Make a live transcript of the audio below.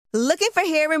Looking for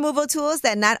hair removal tools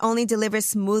that not only deliver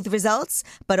smooth results,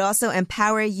 but also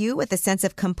empower you with a sense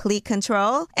of complete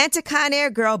control? Enter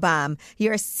Conair Girl Bomb,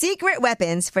 your secret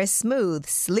weapons for smooth,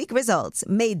 sleek results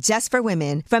made just for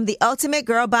women. From the ultimate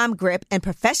Girl Bomb grip and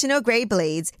professional-grade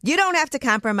blades, you don't have to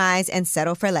compromise and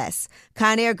settle for less.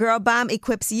 Conair Girl Bomb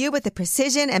equips you with the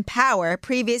precision and power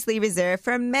previously reserved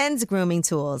for men's grooming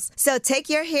tools. So take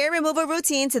your hair removal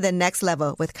routine to the next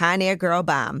level with Conair Girl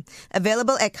Bomb.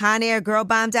 Available at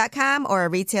ConairGirlBomb.com or a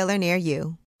retailer near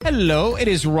you. Hello, it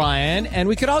is Ryan, and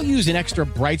we could all use an extra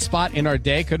bright spot in our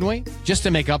day, couldn't we? Just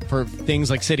to make up for things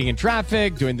like sitting in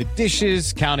traffic, doing the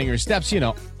dishes, counting your steps,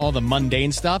 all the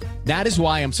mundane stuff. That is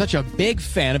why I'm such a big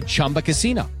fan of Chumba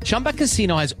Casino. Chumba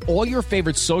Casino has all your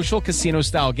favorite social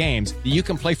casino-style games that you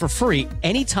can play for free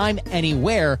anytime,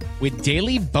 anywhere with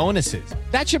daily bonuses.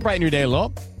 That should brighten your day a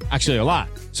little. Actually, a lot.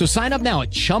 So sign up now at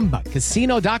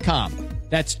ChumbaCasino.com.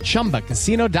 That's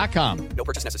ChumbaCasino.com. No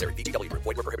purchase necessary. VGW Group.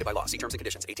 Void where prohibited by law. See terms and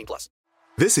conditions. 18+.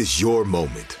 This is your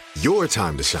moment, your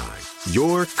time to shine,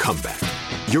 your comeback.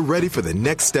 You're ready for the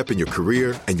next step in your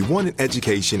career, and you want an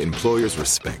education employers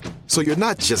respect. So you're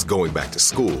not just going back to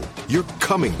school. You're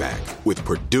coming back with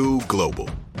Purdue Global.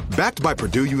 Backed by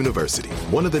Purdue University,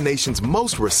 one of the nation's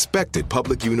most respected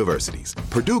public universities,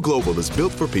 Purdue Global is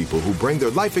built for people who bring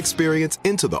their life experience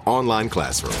into the online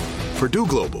classroom. Purdue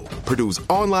Global, Purdue's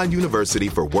online university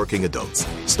for working adults.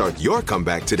 Start your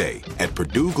comeback today at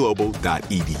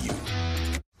purdueglobal.edu.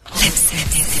 Lip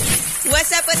Service.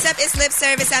 What's up? It's Lip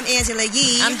Service. I'm Angela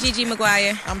Yee. I'm Gigi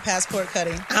McGuire. I'm Passport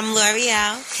Cutting. I'm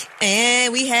L'Oreal.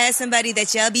 And we had somebody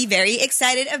that y'all be very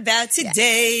excited about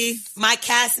today. Yes. My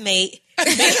castmate.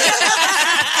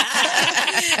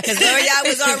 Because L'Oreal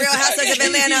was on Real Housewives of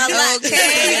Atlanta a lot.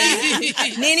 Okay.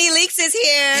 Nene Leakes is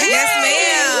here. Yes,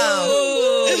 ma'am.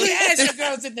 Yes, your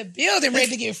girl's in the building ready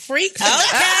to get freaked. Okay.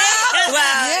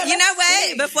 Well, you know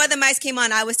what? Before the mics came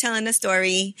on, I was telling a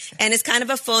story, and it's kind of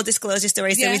a full disclosure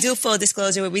story. So we do full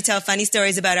disclosure where we tell funny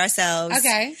stories about ourselves.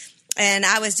 Okay. And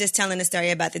I was just telling a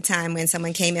story about the time when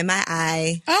someone came in my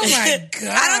eye. Oh, my God.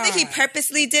 I don't think he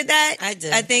purposely did that. I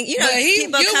did. I think, but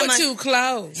people you come were on. too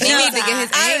close. He needs to get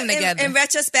his aim together. In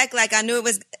retrospect, I knew it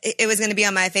was going to be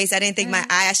on my face. I didn't think my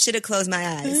eye. I should have closed my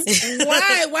eyes.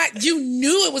 Why? You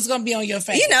knew it was going to be on your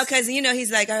face. Because,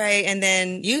 he's like, all right, and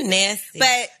then... You nasty.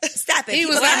 But stop it. He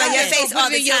People was come like, on your "Oh, face put all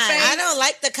it the in your time. face." I don't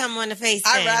like to come on the face.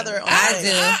 I'd rather. I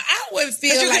do. I would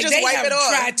feel you like could just they wipe have it off.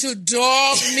 tried to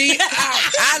dog me out.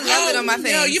 I love it on my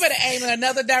face. No, you better aim in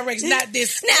another direction, not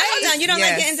this. Now, hold on. You don't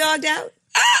like getting dogged out?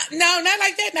 No, not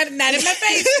like that. Not in my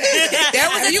face. There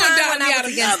was a you time dog when me I out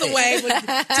was against another way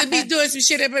to be doing some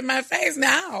shit up in my face.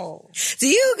 No. Do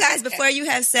you guys, before you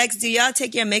have sex, do y'all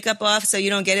take your makeup off so you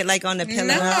don't get it on the pillow?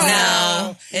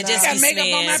 No. It just got be makeup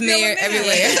on my Smear pillow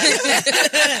everywhere.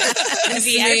 It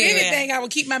be If everywhere. anything, I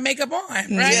would keep my makeup on, right?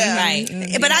 Yeah. Right.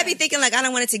 But I be thinking, I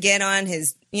don't want it to get on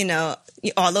his,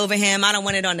 all over him. I don't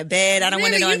want it on the bed. I don't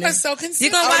want it on you the... are so considerate.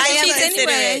 You're going to wash I your am sheets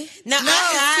anyway. No,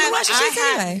 you wash your sheets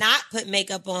I anyway. have not put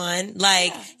makeup on,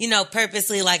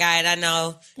 purposely, all right, I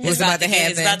know What's about to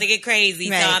happen. It's about to get crazy,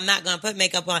 Right. so I'm not going to put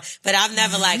makeup on. But I've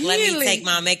never, let me take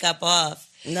my makeup off.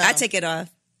 No. I take it off.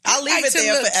 I'll leave it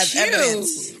there as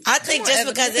evidence. I think just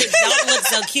because it don't look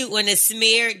so cute when it's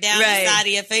smeared down the side of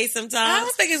your face I sometimes.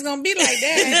 don't think it's going to be like You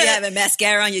that. have a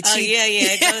mascara on your Oh, cheek. yeah,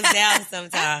 it goes down I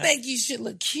sometimes. think you should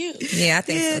look cute. Yeah, I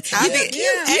think so, too.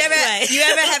 You Anyway.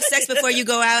 ever have sex before you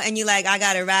go out and you I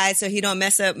gotta ride so he don't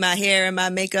mess up my hair and my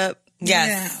makeup?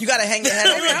 Yes. You gotta hang your head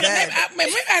over the bed.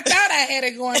 Maybe I thought I had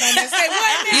it going on. Say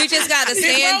what now? You just got to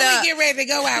stand Before up. we get ready to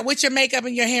go out with your makeup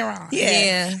and your hair on.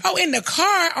 Yeah. Oh, in the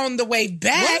car on the way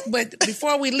back, but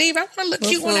before we leave, I want to look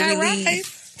cute when I Before we arrive.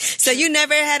 So you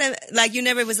never had you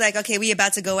never was like, okay, we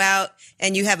about to go out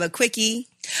and you have a quickie.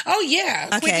 Oh, yeah.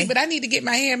 Okay. Quickie, but I need to get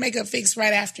my hair and makeup fixed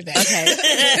right after that. Okay.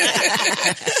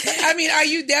 I mean, are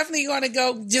you definitely going to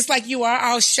go just like you are,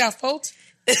 all shuffled?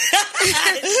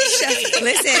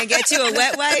 Listen, get you a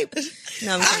wet wipe.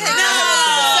 No, I'm kidding.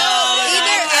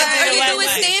 Or you do a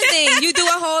stand thing. You do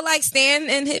a whole stand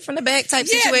and hit from the back type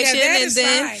situation, that and is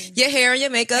then fine. your hair and your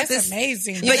makeup That's is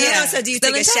amazing. But Yeah. so do you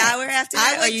Still take a intact. shower after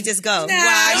that, or you just go? No, you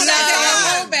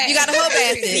got a whole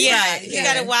bath. Yeah, you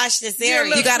got to wash this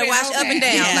area. You got to wash up and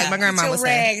down, like my grandma would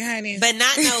say. Rag, honey. But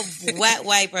not no wet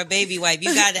wipe or baby wipe.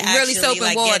 You got to actually Really soap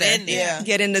and water. get in there. Yeah.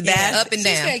 Get in the bath. Up and She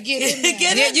down. said get in there.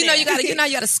 Get Yeah, in you know there.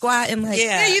 you gotta squat and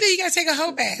Yeah, you do. You got to take a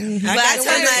whole bath. But got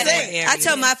one in the I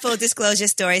told my full disclosure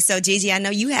story. So Gigi, I know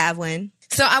you have one.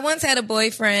 So I once had a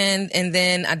boyfriend, and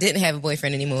then I didn't have a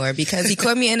boyfriend anymore because he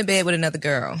caught me in the bed with another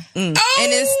girl. And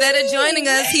instead of joining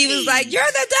us, he was like, "You're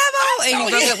the devil," and he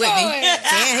broke up with me.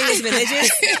 Damn, he was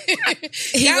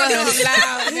religious. He was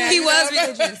loud. He was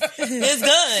religious. It's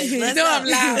good. You know I'm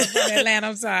loud from Atlanta.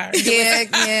 I'm sorry.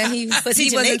 Yeah. He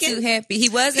wasn't Jamaican? too happy. He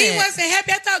wasn't. He wasn't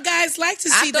happy. I thought guys like to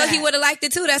see I thought that. he would have liked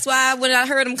it too. That's why when I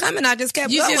heard him coming, I just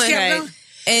kept You going. just kept going?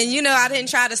 And I didn't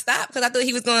try to stop because I thought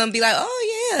he was going to be like,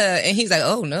 "Oh yeah," and he's like,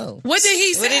 "Oh no." What did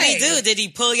he say? What did he do? Did he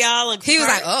pull y'all? He was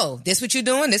like, "Oh, this what you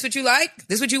doing? This what you like?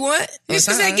 This what you want?" You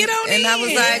should say, "Get on And in." I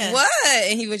was like, "What?"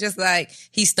 And he was just like,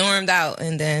 he stormed out,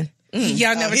 and then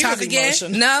Y'all never he talk was again?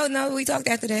 emotional. no, we talked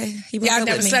after that. He broke Y'all up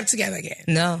never with me. slept together again?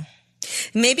 No,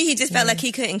 Maybe he just felt like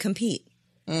he couldn't compete.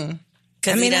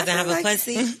 Because he doesn't I have feel a like-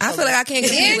 pussy? I feel like I can't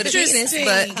compete with a penis, Interesting,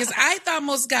 but because I thought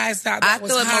most guys thought I that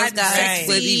was thought hot most guys and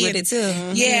would be sexy with it too.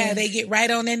 and- Yeah, they get right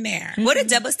on in there. What a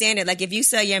double standard. Like, if you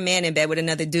saw your man in bed with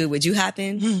another dude, would you hop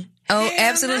in? Oh,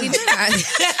 absolutely not.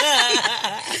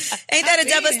 Ain't that a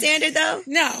double standard, though?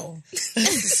 No,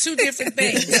 it's two different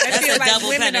things. I feel a like double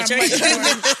women are much penetration.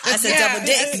 more. That's a double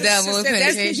dick. Double That's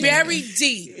penetration. very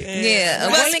deep. Yeah. A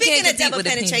Well, woman speaking can't of compete double with a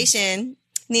penis. penetration,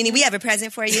 Nene, we have a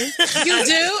present for you. You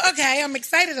do? Okay, I'm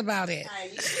excited about it.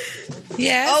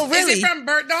 Yes. Oh, really? Is it from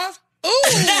Bergdorf? Ooh.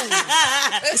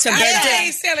 It's from I Bird ain't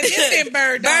Dick. selling this in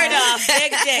Bergdorf. Bird off,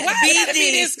 big dick, Why it gotta be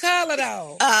BD. this color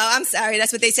though? Oh, I'm sorry.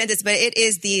 That's what they sent us, but it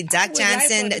is the Doc would like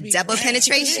Johnson for it to be double brown.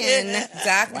 penetration.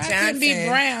 Doc Why Johnson. couldn't be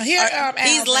brown? Here, He's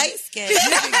Alvin, light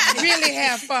skinned. really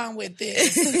have fun with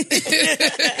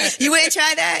this. You wouldn't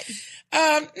try that?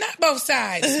 Not both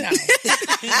sides, no.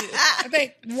 I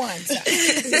think one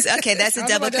side. Okay, that's a How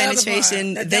double about the other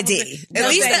penetration, part? the D. At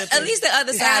least the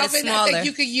other side is Alvin, I smaller. think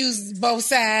you could use both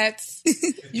sides.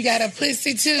 You got a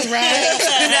pussy too, right?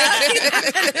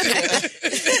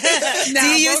 No, Do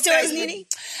you use both toys, sides- Nene?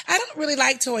 I don't really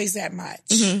like toys that much.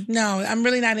 No, I'm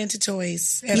really not into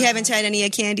toys. at You all. haven't tried any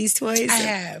of Candy's toys? I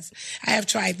have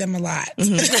tried them a lot.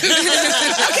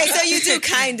 Okay, so you do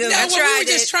kind of. No, I well, we tried were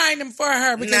just it. trying them for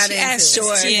her because Not she into asked it.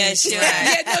 us to. Yeah, sure.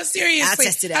 Yeah, no, seriously. I'll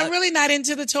test it out. I'm really not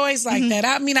into the toys like that.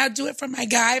 I mean, I'll do it for my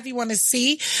guy if you want to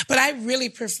see, but I really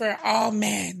prefer all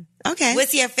men. Okay.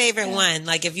 What's your favorite one?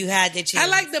 Like if you had to choose. I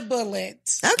like the bullet.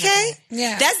 Okay.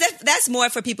 Yeah. That's more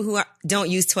for people who don't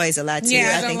use toys a lot too.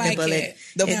 Yeah, I I don't think like the bullet. it.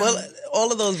 The Yeah. bullet,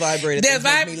 all of those vibrators The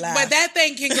make me vibe, laugh. but that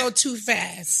thing can go too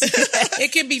fast.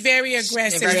 It can be very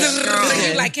aggressive. Very strong.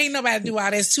 You're like, can't nobody do all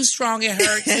that. It's too strong. It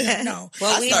hurts. No.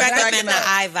 Well, we started recommend the cracking up.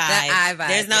 eye vibe. The eye vibe,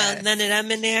 There's yes. none of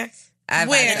them in there?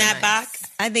 Where? In that box?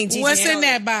 I think Gigi. What's in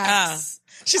that box?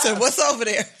 She said, "What's over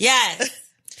there?" Yes.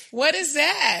 What is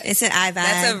that? It's an eye vibe.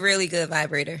 That's a really good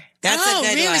vibrator. That's oh, a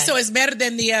good really? one. So it's better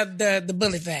than the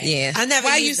bullet thing. Yeah. I never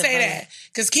Why used you the say bullet. that?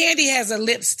 Because Candy has a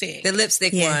lipstick. The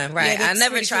lipstick Yeah. one, right? Yeah, I that's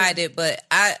never pretty tried cool. it, but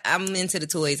I'm into the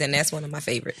toys, and that's one of my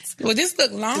favorites. Well, this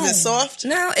look long. Is it soft?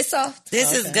 No, it's soft.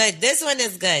 This is good. This one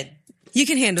is good. You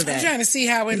can handle I'm that. trying to see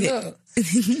how it looks. I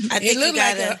think It looked you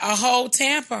like gotta. a whole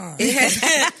tampon.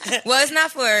 Well, it's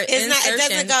not for It's not- it insertion.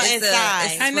 doesn't go It's inside.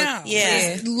 it's I for- know. Yeah.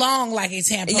 It's long like a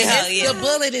tampon. Yeah, This- yeah. The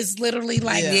bullet is literally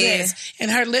like Yeah. this.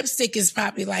 And her lipstick is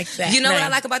probably like that. You know what I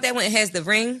like about that one? It has the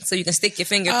ring, so you can stick your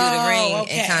finger through the Oh, ring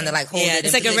okay. and kind of like hold Yeah, it.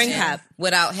 it's in like a ring position pop.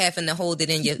 without having to hold it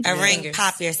in your A ring fingers.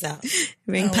 pop yourself.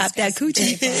 Ring Oh, pop it's that got some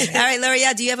coochie. tape on it. All right,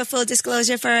 L'Oreal, do you have a full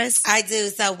disclosure for us? I do.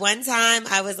 So one time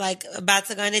I was like about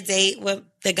to go on a date with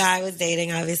the guy I was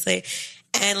dating, obviously.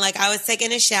 And like I was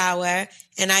taking a shower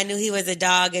and I knew he was a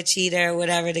dog, a cheater,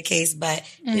 whatever the case, but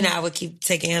you know, I would keep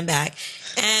taking him back.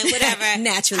 And whatever.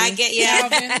 Naturally. I get,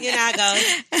 yeah, you know how it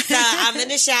goes. So I'm in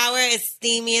the shower, it's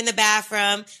steamy in the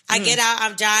bathroom. I get out,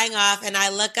 I'm drying off and I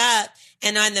look up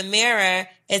and on the mirror,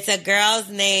 it's a girl's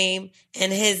name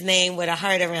and his name with a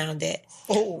heart around it.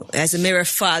 As the mirror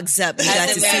fogs up, you got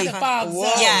As to the see. mirror The fogs Whoa.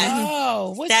 up. Yes.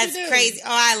 Oh, what That's you do? crazy. Oh,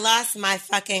 I lost my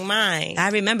fucking mind. I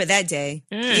remember that day.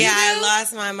 Yeah, I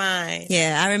lost my mind.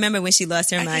 Yeah, I remember when she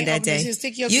lost her I mind can't that open this. day. Just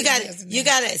stick your You got fingers in you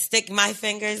there. got to stick my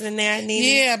fingers in there, Nene.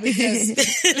 Yeah, because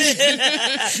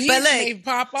these But may look,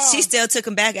 pop off. she still took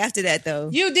him back after that, though.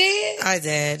 You did? I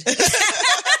did.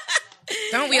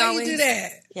 Don't we Why always you do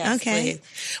that? Yes, Okay.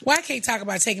 please. Well, I can't talk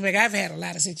about taking back. I've had a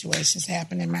lot of situations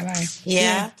happen in my life.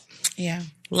 Yeah. Yeah.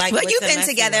 Like Well, what's you've the been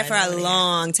messy together one for a over there?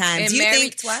 long time. Been Do you married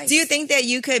think? twice. Do you think that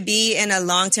you could be in a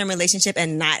long-term relationship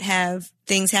and not have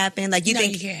things happen? Like you No,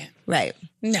 think? you can't. Right.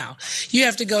 No, you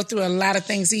have to go through a lot of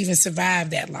things to even survive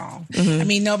that long. I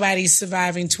mean, nobody's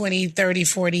surviving 20, 30,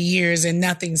 40 years and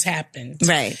nothing's happened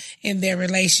in their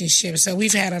relationship. So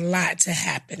we've had a lot to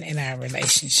happen in our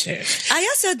relationship. I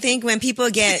also think when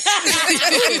people get,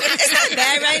 it's not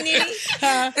bad, right, Nene?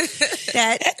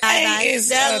 That is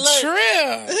that a look.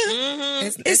 trip.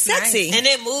 It's sexy. And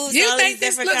it moves You all think these this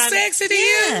different looks kinds. sexy to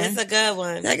you? It's a good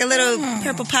one. Like a little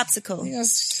purple popsicle.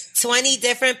 Yes. 20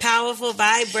 different powerful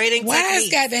vibrating Why it's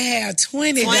techniques. got to have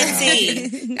 20? 20.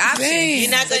 Damn.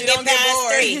 You're not going to get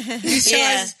past 3.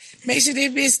 Yeah. Make sure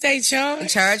this bitch stay charged.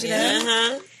 Charge it up.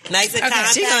 Uh-huh. Nice and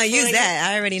compact. She's going to for use you. that.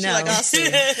 I already know. Like, I'll see.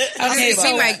 Okay,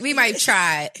 so We might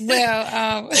try it.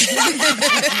 well,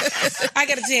 I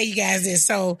got to tell you guys this.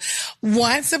 So,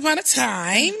 once upon a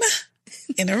time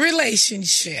in a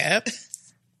relationship,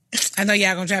 I know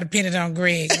y'all gonna try to pin it on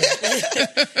Greg.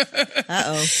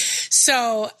 Uh-oh.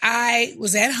 So I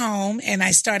was at home and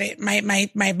I started, my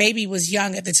baby was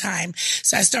young at the time.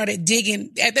 So I started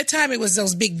digging. At the time it was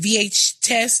those big VHS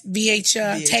tapes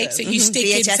that you stick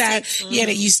VHS inside. tapes. Yeah,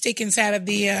 that you stick inside of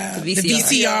the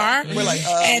VCR. We're like,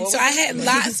 And what so was I had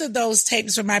lots of those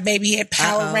tapes for my baby. He had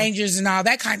Power Rangers and all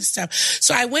that kind of stuff.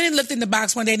 So I went and looked in the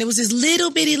box one day and there was this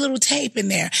little bitty little tape in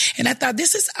there. And I thought,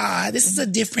 this is odd. This is a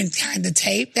different kind of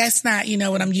tape. That's not,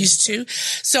 what I'm used to.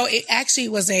 So it actually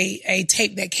was a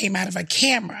tape that came out of a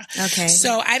camera. Okay.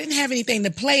 So I didn't have anything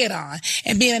to play it on.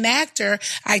 And being an actor,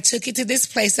 I took it to this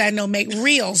place that I know make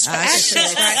reels for actors,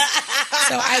 right?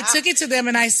 So I took it to them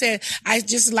and I said, I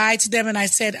just lied to them and I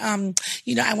said, I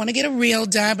want to get a reel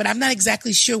done, but I'm not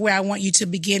exactly sure where I want you to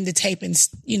begin the tape and,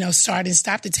 start and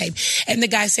stop the tape. And the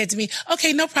guy said to me,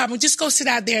 okay, no problem. Just go sit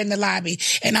out there in the lobby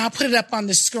and I'll put it up on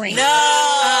the screen.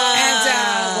 No.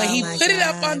 And when he put it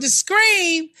up on the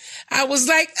screen, I was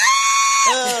like,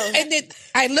 ah! And then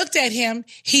I looked at him.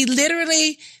 He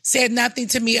literally said nothing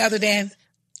to me other than,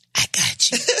 I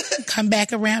got you. Come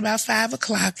back around about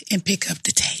 5:00 and pick up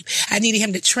the tape. I needed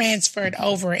him to transfer it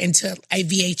over into a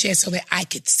VHS so that I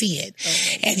could see it.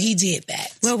 And he did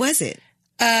that. What was it?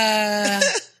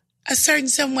 A certain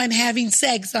someone having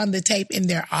sex on the tape in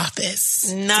their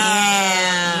office. No.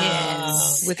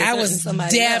 Yes. With I was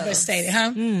somebody devastated,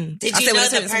 huh? Did I you said know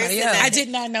with the somebody person? else. I did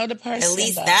not know the person. At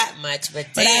least though. that much, but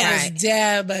But I damn. was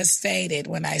devastated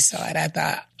when I saw it. I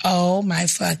thought, oh my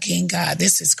fucking God,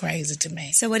 this is crazy to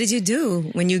me. So what did you do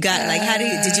when you got,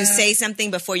 did you say something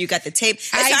before you got the tape?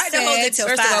 It's I hard to hold it till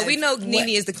First 5. of all, we know Nene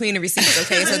is the queen of receipts,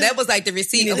 okay? So that was like the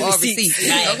receipt of all receipts.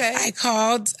 Right. Okay. I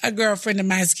called a girlfriend of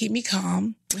mine to keep me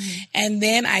calm. And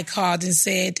then I called and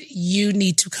said, you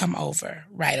need to come over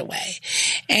right away.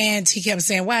 And he kept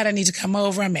saying, why do I need to come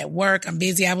over? I'm at work. I'm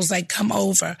busy. I was like, come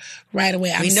over right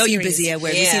away. I'm We know you're serious. busy at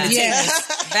work. We Yeah. see the tape. Yes.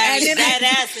 That, And then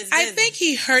that ass is I busy. think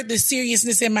he heard the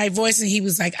seriousness in my voice and he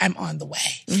was like, I'm on the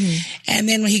way. And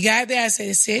then when he got there, I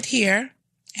said, sit here.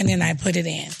 And then I put it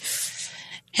in.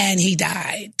 And he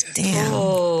died.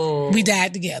 Damn. We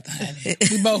died together, honey.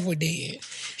 We both were dead.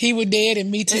 He was dead and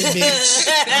me too, bitch.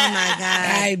 Oh my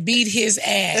God. I beat his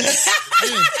ass.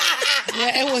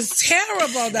 Yeah, it was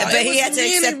terrible though. But it he was had to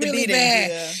really, accept the really beating. bad.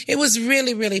 Yeah. It was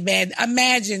really, really bad.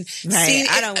 Imagine Right.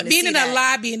 I don't wanna being see in that. a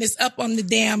lobby and it's up on the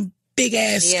damn big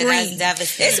ass Yeah, screen. that's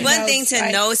devastating. It's one thing it's to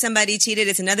like- know somebody cheated.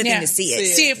 It's another thing to see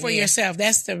it. See it for yourself.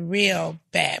 That's the real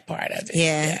bad part of it.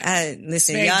 Yeah.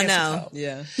 Listen, Very y'all know.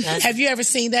 difficult. Yeah. Have you ever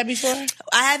seen that before?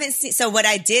 I haven't seen. So what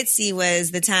I did see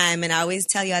was the time, and I always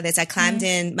tell y'all this. I climbed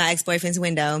in my ex-boyfriend's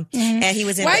window, and he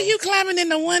was in. Why are you climbing in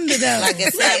the window though? Like a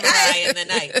samurai in the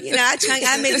night. You know,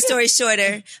 I made the story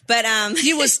shorter, but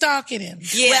You were stalking him.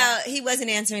 Yeah. well, he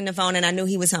wasn't answering the phone, and I knew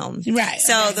he was home. Right.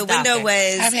 So Okay. the window Stalker.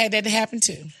 was. I've had that happen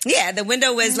too. Yeah, the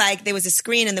window was like, there was a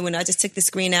screen in the window. I just took the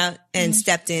screen out and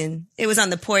stepped in. It was on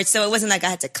the porch, so it wasn't like I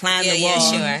had to climb Yeah, the yeah,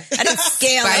 wall. sure. I didn't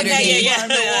scale. Spider up. Gee.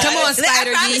 Yeah. Come on,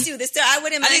 Spider I promise Gee. you, I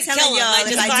wouldn't I mind didn't telling kill him. y'all I if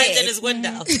just I climbed did. in his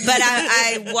window. But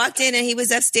I walked in and he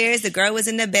was upstairs. The girl was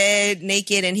in the bed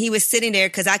naked and he was sitting there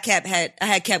because I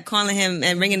had kept calling him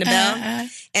and ringing the bell.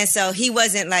 And so he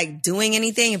wasn't like doing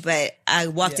anything, but I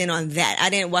walked in on that. I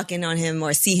didn't walk in on him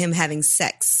or see him having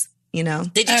sex, you know?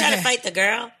 Did you try to fight the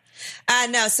girl?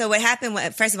 No. So what happened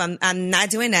was, first of all, I'm not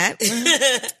doing that.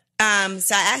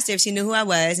 So I asked her if she knew who I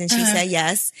was and she said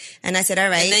yes. And I said, all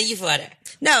right. And then you fought her.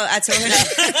 No, I told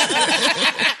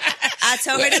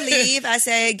her to leave. I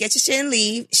said, get your shit and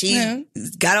leave. She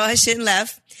got all her shit and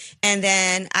left. And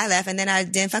then I left, and then I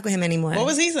didn't fuck with him anymore. What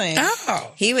was he saying?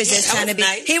 Oh. He was just trying to be.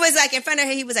 nice. He was like in front of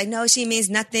her. He was like, "No, she means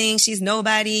nothing. She's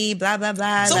nobody. Blah blah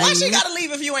blah." So like, why she gotta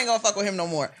leave if you ain't gonna fuck with him no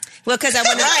more? Well, because I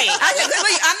want to. Right.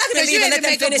 I'm not going to leave and let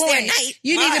them finish their night.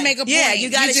 You need to make a point. Yeah, you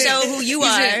got to show who you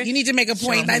are. You need to make a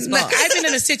point. who's Look, boss. I've been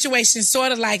in a situation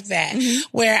sort of like that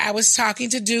where I was talking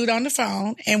to dude on the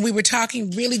phone and we were talking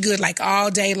really good, like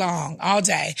all day long, all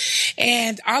day.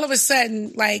 And all of a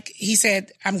sudden, like he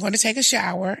said, I'm going to take a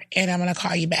shower and I'm going to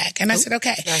call you back. And I said,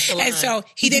 okay. That's the line. And so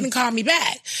he didn't call me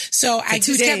back. So I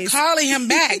 2 just kept days. calling him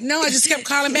back. No, I just kept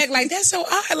calling back. Like, that's so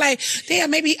odd. Like,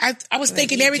 damn, maybe I was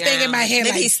thinking he everything in my head.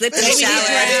 Maybe like, he slipped in the maybe he shower.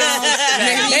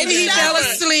 drowned. Maybe he fell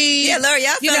asleep. Yeah, Laura,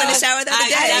 y'all fell in the shower the other I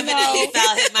day. definitely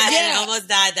fell, hit my head, and Yeah. almost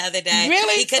died the other day.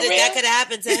 Really? For real? That could have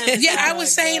happened to him. Yeah, I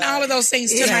was saying all of those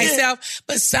things to myself,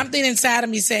 but something inside of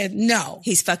me said, no.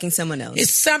 He's fucking someone else.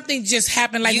 It's something just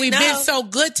happened. Like, You we've know. been so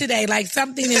good today. Like,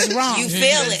 something is wrong. You feel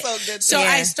it. So Yeah.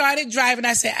 I started driving.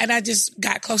 I said, and I just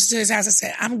got close to his house. I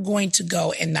said, I'm going to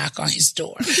go and knock on his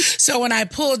door. So when I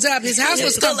pulled up, his house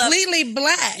was Pull up. completely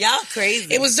black. Y'all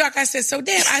crazy. It was dark. I said, so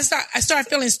damn, I started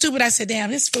feeling stupid. I said, damn,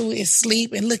 this fool is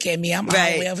asleep and look at me. I'm all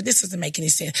Right. well, but this doesn't make any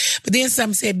sense. But then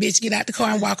something said, bitch, get out the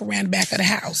car and walk around the back of the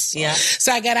house. Yeah.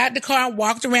 So I got out the car and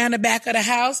walked around the back of the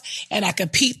house and I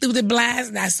could peek through the blinds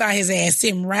and I saw his ass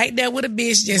sitting right there with a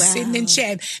bitch just sitting and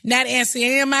chatting, not answering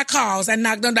any of my calls. I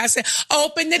knocked on the door. I said,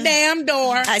 open the damn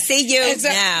door. I see you And so-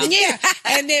 now. Yeah.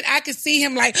 And then I could see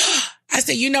him like, I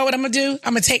said, you know what I'm going to do?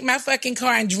 I'm going to take my fucking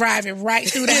car and drive it right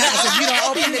through the house if you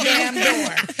don't open the damn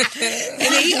door.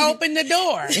 And then he opened the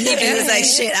door. He was like,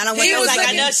 shit, I don't want He no was like, I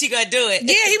looking- know she gonna do it.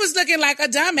 Yeah, he was looking like a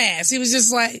dumbass. He was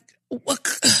just like,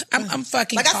 I'm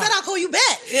fucking Like I caught. said, I'll call you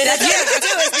back. That's what you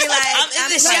do is be like, I'm in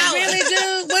the Like, shower. really,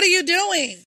 dude? What are you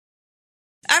doing?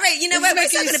 all right, you know Doesn't what? We're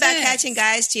make any talking about sense. catching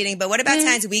guys cheating, but what about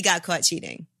times we got caught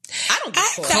cheating? I don't get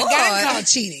I caught. got caught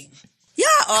cheating. Y'all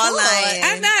all lying.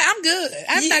 I'm good.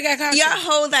 I've not got caught Your cheating.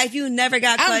 whole life, you never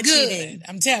got caught I'm good. cheating.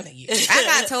 I'm telling you. I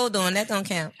got told on. That don't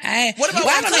count. What about Well,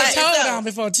 when I've you been tell told yourself? on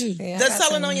before too. Does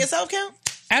telling on yourself count?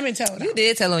 I've been told on. You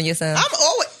did tell on yourself. I'm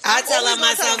always. I tell on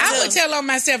myself, I too. would tell on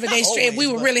myself if they Not straight. If we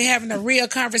always, were but- really having a real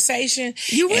conversation,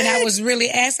 You and I would? was really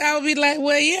asked, I would be like,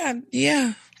 "Well,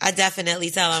 yeah." I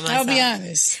definitely tell on myself. I'll be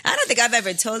honest. I don't think I've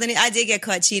ever told any. I did get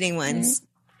caught cheating once.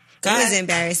 Go It was ahead.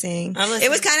 embarrassing. I'm listening. It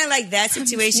was kind of like that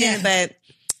situation, Yeah. but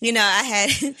you know, I had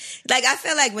like I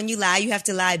feel like when you lie, you have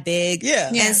to lie big. Yeah.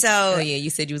 Yeah. And so Oh yeah, you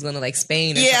said you was going to like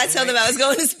Spain. Or yeah, I something, told them I was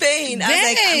going to Spain. I was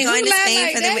like, I'm Dang, going who to lied Spain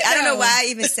like for the that, week. I don't know though? why I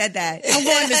even said that. I'm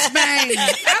going to Spain.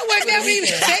 I would never even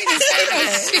say no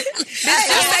shit.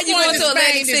 I said you going to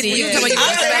Atlantic City. You talking about you going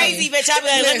I'm to Spain. crazy, bitch. I'm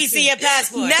like, let me see your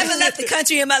passport. Never left the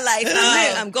country in my life.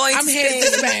 I'm going I'm to headed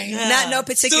Spain. to Spain. Not no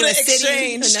particular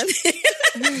Student city.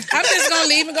 exchange. I'm just gonna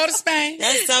leave and go to Spain.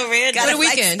 That's so random. Got For a the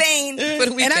flight to weekend. Spain. For the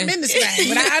And weekend. I've been to Spain,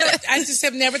 but I just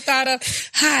have never thought of,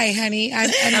 hi, honey,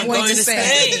 I'm going to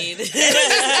Spain.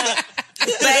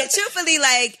 But truthfully,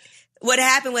 like what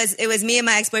happened was it was me and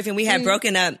my ex-boyfriend. We had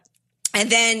broken up. And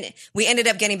then we ended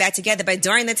up getting back together. But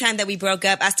during the time that we broke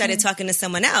up, I started talking to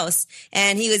someone else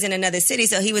and he was in another city.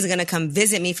 So he was going to come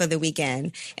visit me for the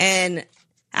weekend. And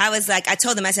I was like, I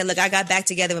told him, I said, look, I got back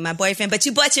together with my boyfriend, but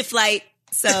you bought your flight.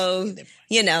 So,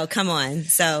 you know, come on.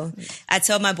 So I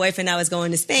told my boyfriend I was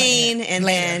going to Spain and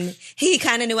then he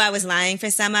kind of knew I was lying for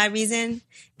some odd reason.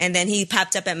 And then he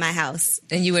popped up at my house.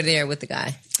 And you were there with the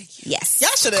guy. Yes. Y'all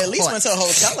should have at least went to a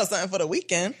hotel or something for the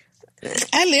weekend.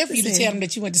 I live for you to tell them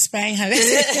that you went to Spain, honey.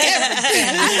 That's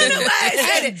I don't know why I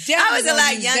said it. I was a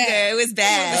lot use younger. that. It was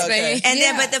bad. Okay. And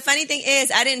then, but the funny thing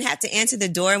is, I didn't have to answer the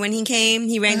door when he came.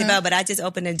 He rang the bell, but I just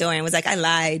opened the door and was like, I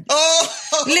lied.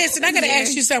 Oh, Listen, I gotta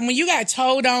ask you something. When you got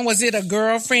told on, was it a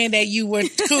girlfriend that you were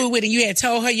cool with and you had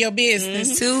told her your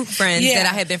business? Two friends Yeah.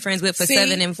 that I had been friends with for See,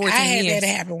 7 and 14 I had years. that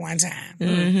happen one time.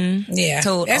 Mm-hmm. Yeah.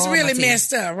 Told That's all really my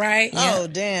messed up, right? oh,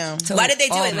 damn. Why did they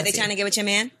do all it? my Were they tea. trying to get with your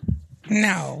man?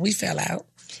 No, we fell out.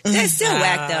 That's still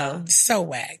whack, though. So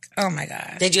whack. Oh my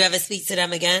God. Did you ever speak to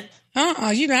them again?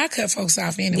 You know, I cut folks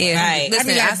off anyway. Yeah, Right. I Listen,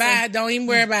 be like, I say- bye, don't even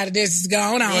worry about it. This is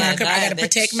going on. Yeah, I gotta bye,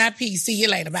 protect bitch. my peace. See you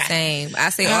later. Bye. Same. I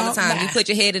say all the time, bye. you put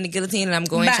your head in the guillotine and I'm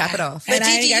going to Bye. chop it off. And But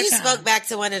I ain't Gigi, got you time. spoke back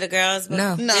to one of the girls.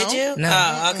 No. No. Did you? No.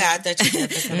 Oh, okay. I thought you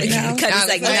did. For some reason. No. Because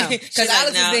like, no. Because She's I like,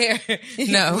 was just there.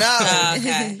 No. No. Oh,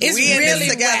 okay. It's We in this really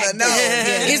together. whack. No.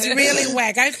 It's really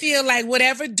whack. I feel like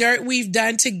whatever dirt we've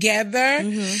done together,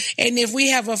 and if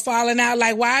we have a falling out,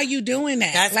 like, why are you doing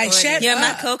that? That's like, correct. shut You're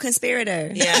my up.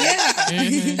 co-conspirator. Yeah.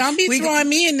 Yeah. Don't be throwing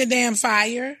me in the damn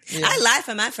fire. I lie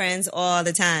for my friends all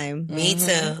the time. Me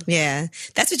too. Yeah.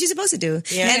 That's what you're supposed to do.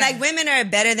 Yeah. And like women are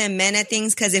better than men at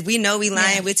things because if we know we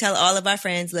lying, we tell all of our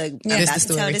friends, look, I'm This about the to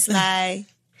tell story. this lie.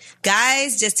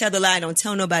 Guys just tell the lie. Don't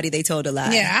tell nobody they told a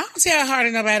lie. Yeah, I don't tell hard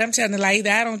to nobody. I'm telling the lie. Either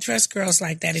I don't trust girls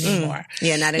like that anymore.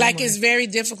 Yeah, not anymore. Like it's very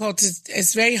difficult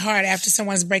it's very hard after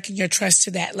someone's breaking your trust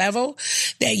to that level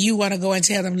that you want to go and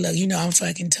tell them, look, you know I'm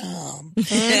fucking Tom. Me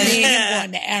and him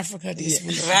going to Africa this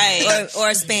week. Right.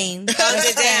 Or Spain. Hold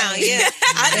it down. Yeah.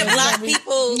 I can block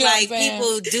people, Yeah, like man.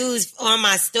 people, dudes on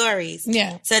my stories.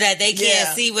 Yeah. So that they can't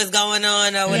Yeah. see what's going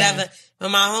on or whatever. But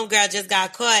my homegirl just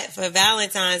got caught for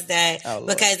Valentine's Day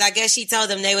because I guess she told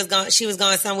them she was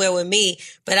going somewhere with me,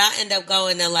 but I ended up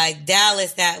going to like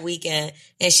Dallas that weekend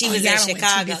and she was in y'all went two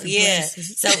Chicago. different Yeah.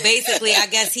 places. So basically I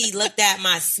guess he looked at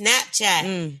my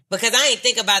Snapchat because I didn't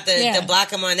think about the block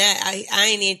him on that. I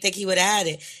didn't even think he would have had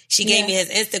it. She gave me his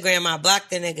Instagram. I blocked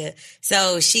the nigga.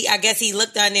 So I guess he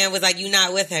looked on there and was like, you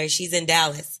not with her. She's in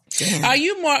Dallas. Are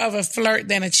you more of a flirt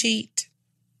than a cheat?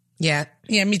 Yeah.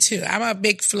 Yeah, me too. I'm a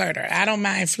big flirter. I don't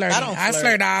mind flirting. I flirt.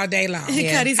 flirt all day long.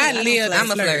 Yeah. I live.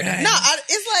 I'm a flirter. honey. No,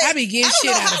 it's like I be getting I don't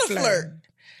shit know out how of to flirt.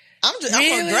 I'm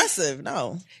Really? aggressive.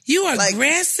 No. You Like-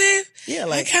 aggressive? Yeah, I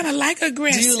like kind of like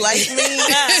aggressive. do you like me?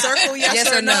 Circle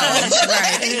yes, or no.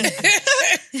 Right.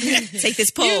 Take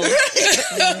this poll.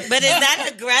 But is that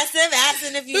aggressive?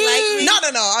 Asking if you like me?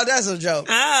 No. That's a joke.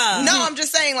 Oh. No, I'm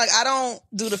just saying, like, I don't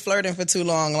do the flirting for too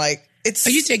long. Like, it's Oh,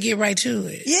 you just get right to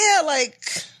it. yeah, like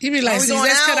You be like, Are we "See, going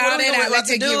let's out? cut What all are we that doing? out. What Let's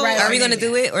to get do? right Are on we going to it."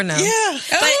 do it or no? yeah.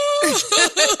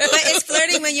 But is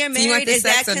flirting when you're you want married, the is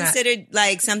that sex or not? considered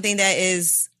like something that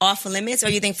is off limits, or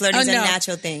you think flirting is a no.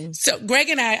 natural thing? So Greg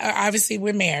and I are obviously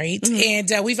we're married,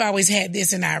 and we've always had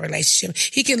this in our relationship.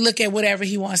 He can look at whatever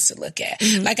he wants to look at.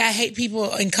 Like I hate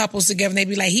people in couples together, and they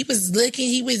be like, "He was looking,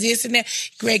 he was this and that."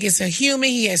 Greg is a human.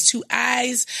 He has two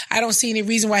eyes. I don't see any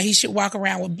reason why he should walk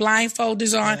around with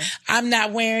blindfolders on. I'm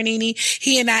not wearing any.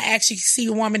 He and I actually see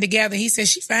a woman together. He said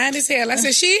she fine as hell. I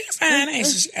said she is fine. And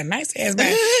she a nice ass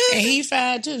man, and he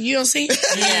fine too. You don't see?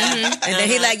 And then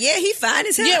he like, yeah, he fine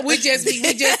as hell.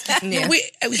 Yeah,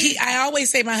 I always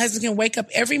say my husband can wake up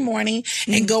every morning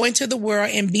and go into the world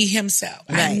and be himself.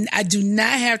 Right. I do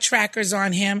not have trackers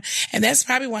on him. And that's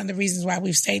probably one of the reasons why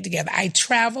we've stayed together. I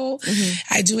travel.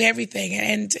 I do everything.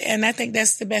 And I think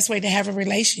that's the best way to have a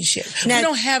relationship. Now- we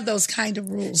don't have those kind of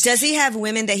rules. Does he have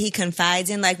women that he confides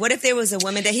in? Like, what if there was a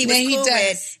woman that he was Yeah, he cool does.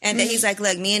 with, and then he's like,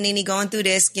 look, me and Nene going through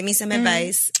this. Give me some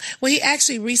advice. Well, he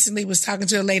actually recently was talking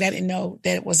to a lady. I didn't know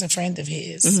that it was a friend of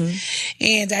his.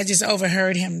 And I just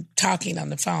overheard him talking on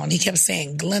the phone. He kept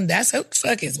saying, Glenda. I said, who the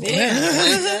fuck is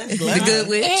Glenda? The good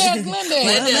witch. Yeah, Glenda.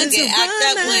 Glenda, get act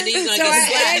up, Glenda. You're going to So get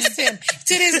I slapped. asked him.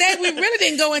 To this day, we really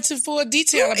didn't go into full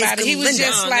detail about it. He was Glenda?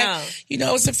 just Oh, like, no. you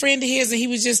know, it's a friend of his, and he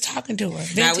was just talking to her.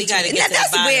 Now we got to Now, get to the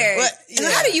that's bottom. weird. But, yeah.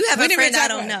 How do you have We a didn't friend even I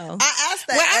talk don't about know? I asked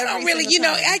that. Well, I every don't really,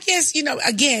 single time. I guess,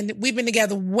 again, we've been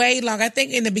together way long. I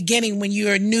think in the beginning when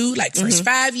you're new, like first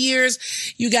 5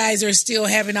 years, you guys are still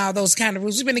having all those kind of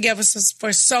rules. We've been together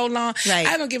for so long. Right.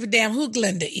 I don't give a damn who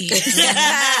Glenda is.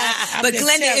 But just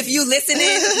Glenda, telling if you listening,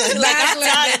 Like, I'm Bye,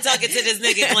 Glenda. tired of talking to this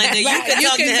nigga, Glenda. You Right, can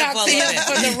talk to him for a to little him bit.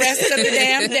 for the rest of the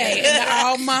damn day and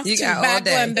all month. You too. got Bye, all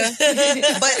day.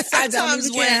 Glenda. But I don't sometimes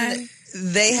even care. when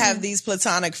they have these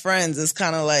platonic friends, it's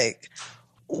kind of like,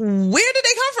 where did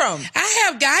they come from? I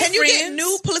have guy Can you friends. get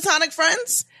new platonic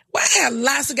friends? Well, I have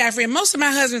lots of guy friends. Most of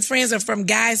my husband's friends are from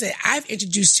guys that I've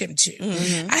introduced him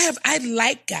to. I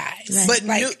like guys. But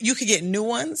like, you could get new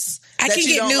ones. I that can you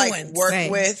get don't, new like, ones. Work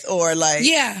Right. with or like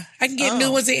yeah, I can get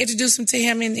new ones and introduce him to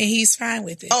him, and he's fine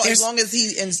with it. Oh, There's- as long as he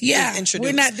is Yeah, introduced.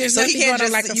 we're not- there's so nothing he can't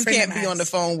going on just, like a you friend can't of be mine. on the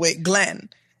phone with Glenn,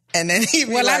 and then he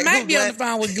be well, like, I might who, be on the Glenn?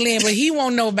 phone with Glenn, but he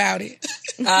won't know about it.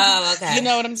 Oh, okay. You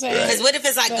know what I'm saying? Because what if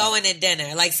it's like going to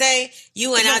dinner? Like, say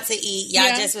you went out to eat, y'all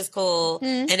Yeah. just was cool,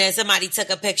 and then somebody took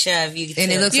a picture of you.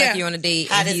 And it looks Yeah. like you're on a date.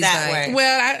 How and does he's that like, work?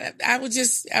 Well, I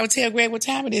would tell Greg what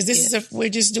time it is. This is we're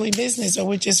just doing business or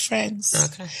we're just friends.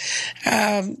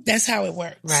 Okay. That's how it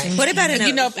works. Right. what about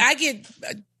You know, I get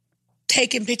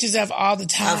taken pictures of all the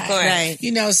time. Of course. Right.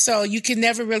 You know, so you can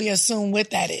never really assume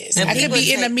what that is. And I could people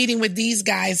be in a take- meeting with these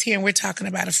guys here and we're talking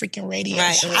about a freaking radio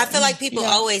Right. show. I feel like people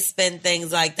always spin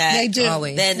things like that. They do.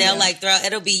 Always. Then they'll like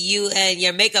it'll be you and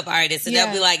your makeup artist, and Yeah.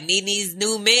 they'll be like, Nene's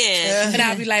new man. And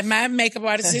I'll be like, my makeup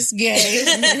artist is gay.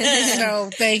 So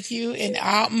thank you. And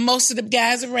most of the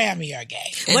guys around me are gay.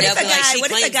 And What they'll if a be like, guy? she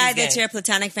What if a claims guy he's that gay. you're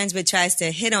platonic friends with tries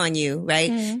to hit on you?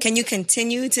 Right? Can you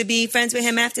continue to be friends with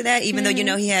him after that, even though you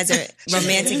know he has a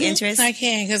romantic interest? I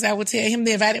can, because I would tell him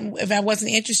that if I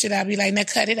wasn't interested, I'd be like, now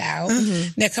cut it out.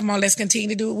 Now come on, let's continue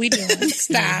to do what we're doing.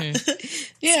 Stop.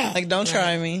 Yeah. Like, don't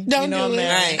try me. Don't you know do it.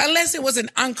 Right. Unless it was an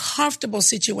uncomfortable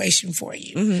situation for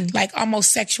you, like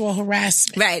almost sexual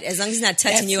harassment. Right, as long as he's not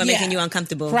touching you or making you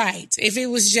uncomfortable. Right. If it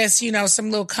was just,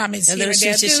 some little comments here and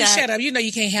there. Dude, shut up. You know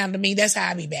you can't handle me. That's how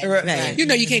I be back. Right. You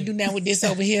know you can't do nothing with this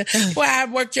over here. Boy, I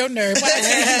worked your nerve. Boy,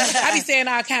 I be saying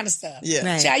all kind of stuff. Yeah.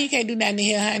 Right. Child, you can't do nothing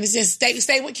here, honey. It's just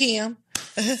stay with Kim.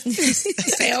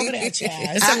 Stay over there,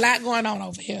 child. It's a lot going on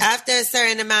over here. After a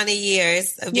certain amount of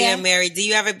years of being married, do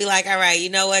you ever be like, all right, you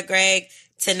know what, Greg?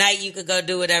 Tonight you could go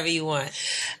do whatever you want.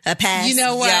 A pass. You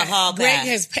know what? Yeah, hall Greg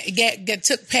pass. has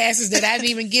took passes that I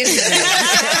didn't even give him.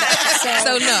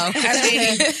 So no. I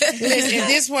mean, listen, at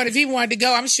this point, if he wanted to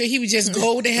go, I'm sure he would just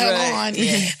go the hell on.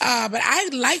 But I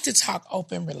like to talk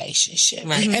open relationship.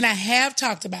 Right. And I have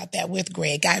talked about that with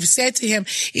Greg. I've said to him,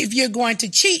 if you're going to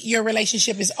cheat, your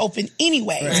relationship is open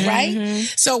anyways, right?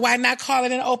 So why not call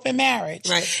it an open marriage?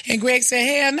 Right. And Greg said,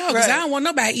 hell no, because I don't want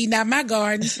nobody eating out my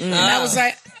garden. And I was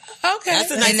like, okay.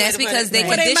 That's a nice And that's way to put because it. they Well,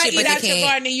 can they dish might it, eat but out they your can't.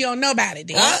 garden and you don't know about it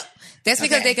then. That's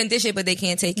because Okay. they can dish it, but they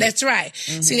can't take it. That's right.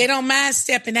 See, they don't mind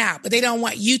stepping out, but they don't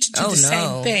want you to do the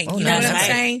same thing. Oh, You know no. what I'm Right.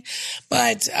 saying?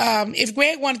 But if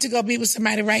Greg wanted to go be with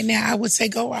somebody right now, I would say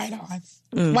go right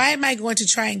on. Why am I going to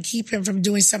try and keep him from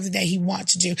doing something that he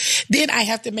wants to do? Then I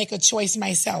have to make a choice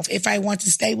myself if I want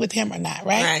to stay with him or not,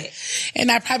 right? Right.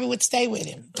 And I probably would stay with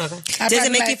him. Okay. Does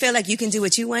it make you feel like you can do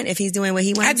what you want if he's doing what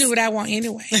he wants? I do what I want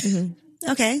anyway.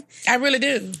 Okay. I really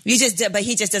do. But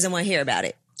he just doesn't want to hear about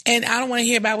it. And I don't want to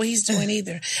hear about what he's doing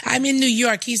either. I'm in New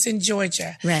York. He's in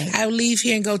Georgia. Right. I'll leave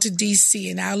here and go to D.C.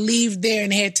 and I'll leave there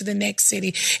and head to the next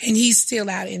city. And he's still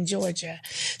out in Georgia.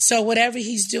 So whatever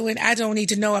he's doing, I don't need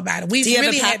to know about it. We've Do you ever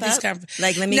really pop had this up? conversation.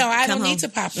 Like, let me No, I come don't home. need to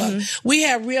pop up. We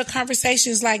have real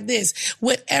conversations like this.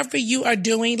 Whatever you are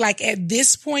doing, like at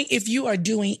this point, if you are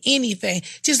doing anything,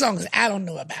 just as long as I don't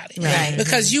know about it. Right.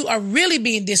 Because you are really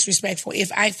being disrespectful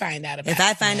if I find out about it. If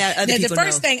I find out, other Now, people the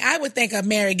first know. thing I would think a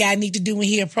married guy need to do when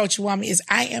he approach a woman is,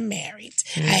 I am married.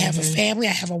 I have a family.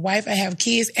 I have a wife. I have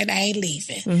kids, and I ain't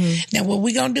leaving. Now, what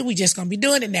we gonna do? We just gonna be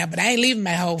doing it now. But I ain't leaving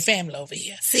my whole family over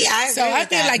here. See, I agree So I with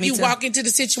feel that. like you walk into the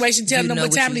situation, telling You them know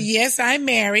what what time you- it is. Yes, I'm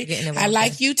married. Getting the I wrong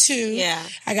like thing. you too. Yeah.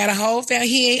 I got a whole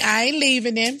family. I ain't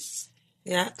leaving him.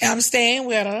 Yeah. I'm staying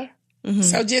with her.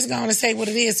 So just gonna say what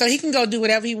it is. So he can go do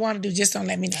whatever he want to do. Just don't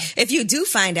let me know. If you do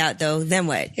find out, though, then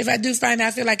what? If I do find out,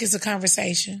 I feel like it's a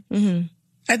conversation.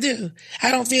 I do. I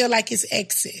don't feel like it's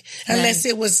exit unless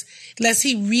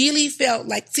he really felt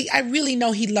like, see, I really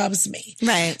know he loves me.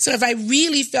 Right. So if I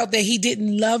really felt that he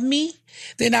didn't love me,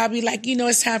 then I'll be like,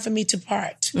 it's time for me to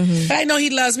part. But I know he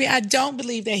loves me. I don't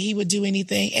believe that he would do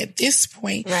anything at this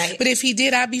point. Right. But if he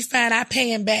did, I'd be fine. I'd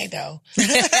pay him back though. Wait,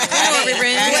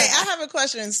 I have a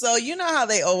question. So you know how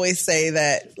they always say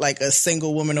that like a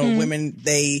single woman or women,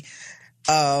 they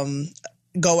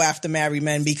go after married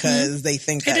men because they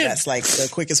think that do. that's like the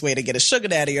quickest way to get a sugar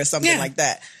daddy or something Yeah. like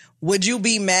that. Would you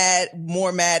be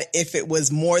more mad if it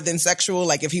was more than sexual?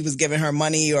 Like if he was giving her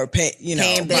money or Paying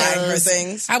buying her bills.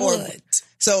 things? I Or- would.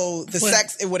 So the Would.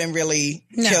 sex, it wouldn't really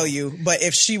No. kill you. But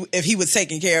if he was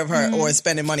taking care of her or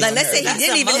spending money Like, on let's her. say he That's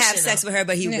didn't even have emotional. sex with her,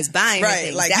 but he was buying her Right,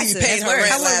 things. like, he paid her worse.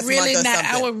 rent I last would really month or not.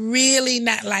 I something. would really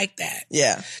not like that.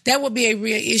 Yeah. That would be a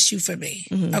real issue for me.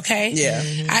 Okay. Yeah.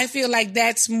 I feel like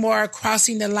that's more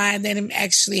crossing the line than him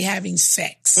actually having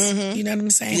sex. You know what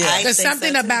I'm saying? Yeah. I Because think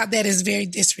something so, too. about that is very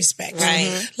disrespectful.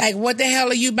 Right. Like, what the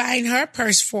hell are you buying her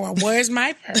purse for? Where's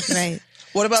my purse? Right.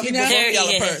 What about people know? giving y'all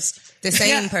a There he purse? The same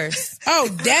Yeah. purse. Oh,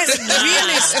 that's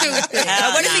really stupid.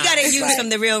 What if he got it used from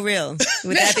the real?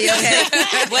 Would that be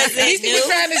okay? Was At least it he was new?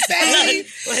 trying to say.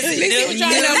 Was At it least he was new?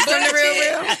 trying to From the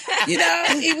real, budget. You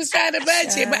know, he was trying to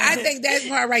budget. But I think that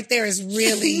part right there is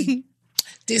really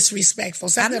disrespectful.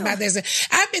 Something about this.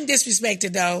 I've been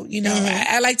disrespected though. You know,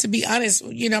 I like to be honest.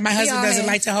 You know, my husband all doesn't have.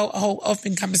 like to hold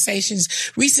open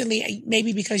conversations. Recently,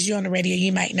 maybe because you're on the radio,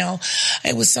 you might know.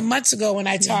 It was some months ago when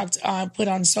I talked, put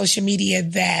on social media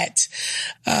that,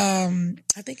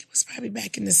 I think it was probably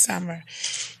back in the summer.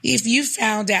 If you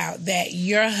found out that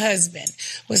your husband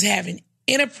was having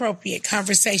inappropriate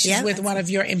conversations with one of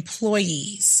your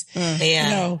employees.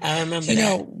 Yeah, I remember You that.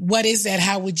 know, what is that?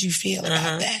 How would you feel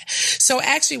about that? So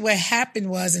actually what happened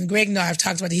was, and Greg know I've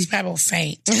talked about it, he's probably will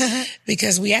faint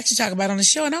because we actually talk about it on the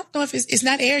show, and I don't know if it's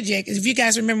not aired yet. If you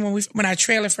guys remember when our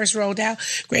trailer first rolled out,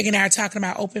 Greg and I are talking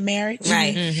about open marriage.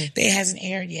 Right. It hasn't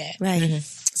aired yet. Right.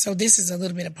 So this is a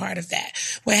little bit a part of that.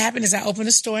 What happened is I opened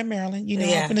a store in Maryland.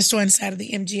 I opened a store inside of the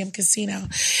MGM Casino.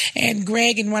 And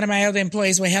Greg and one of my other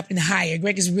employees were helping hire.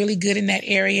 Greg is really good in that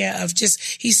area of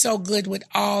he's so good with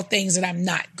all things that I'm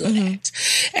not good at.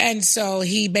 And so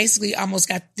he basically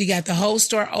he got the whole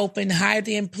store open, hired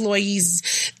the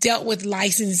employees, dealt with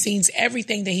licensing,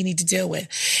 everything that he needed to deal with.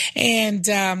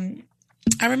 And,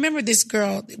 I remember this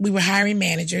girl, we were hiring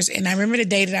managers, and I remember the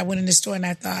day that I went in the store and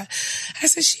I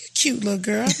said, she's a cute little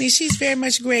girl. I mean, she's very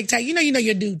much Greg type. You know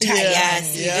your dude type.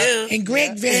 Yes, you do. And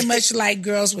Greg very much like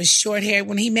girls with short hair.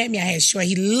 When he met me, I had short.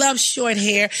 He loves short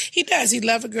hair. He does. He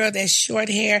loved a girl that has short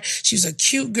hair. She was a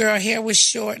cute girl. Hair was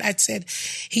short. I said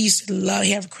he used to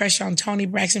have a crush on Toni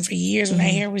Braxton for years when her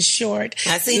hair was short.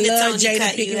 I seen the Toni Jada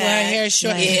cut Pinkett you with her had. hair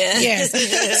short. Yeah.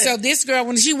 Yes. So this girl,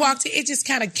 when she walked in, it just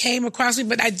kind of came across me,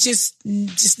 but I just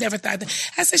never thought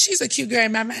that. I said, she's a cute girl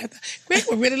in my mind. Greg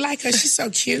would really like her. She's so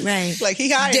cute. Right. Like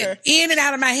he hired her. In and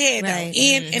out of my head, though.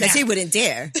 In and out. Because he wouldn't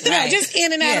dare. No, just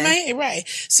in and out of my head, right.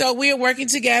 So we were working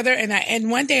together, and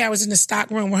one day I was in the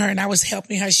stock room with her, and I was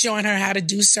helping her, showing her how to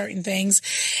do certain things.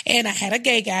 And I had a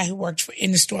gay guy who worked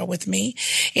in the store with me,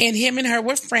 and him and her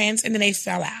were friends, and then they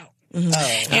fell out. And we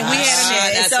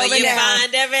had that's where you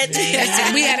find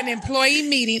everything. we had an employee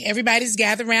meeting. Everybody's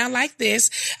gathered around like this.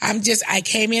 I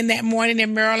came in that morning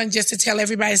in Maryland just to tell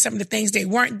everybody some of the things they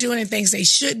weren't doing and things they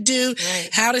should do,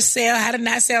 how to sell, how to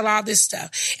not sell, all this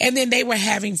stuff. And then they were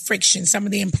having friction, some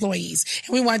of the employees.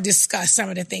 And we want to discuss some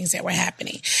of the things that were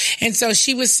happening. And so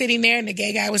she was sitting there and the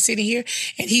gay guy was sitting here,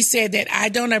 and he said that I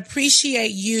don't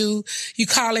appreciate you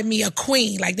calling me a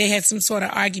queen. Like they had some sort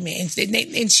of argument.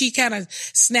 And she kind of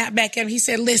snapped back at him. He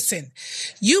said, listen,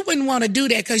 you wouldn't want to do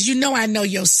that because I know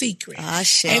your secret. Ah,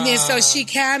 shit. And then so she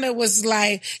kind of was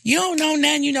like, you don't know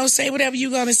nothing, say whatever you're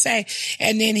going to say.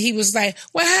 And then he was like,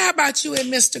 well, how about you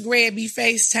and Mr. Greg be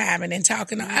FaceTiming and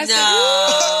talking? I said,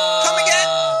 come again?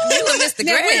 You and Mr.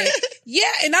 Greg? Yeah,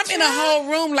 and I'm in a whole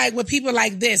room like with people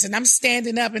like this, and I'm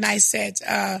standing up and I said,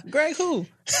 Greg who?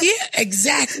 Yeah,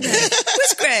 exactly.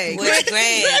 Who's Greg? With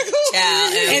Greg.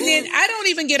 Child. And then I don't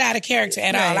even get out of character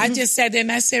at all. I just sat there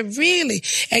and I said, really?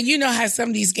 And you know how some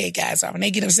of these gay guys are. When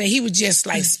they get upset, he was just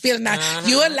like spilling out,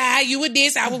 you a lie, you were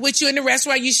this, I was with you in the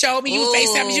restaurant, you showed me, you were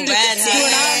FaceTiming, you were doing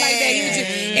all like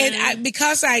that.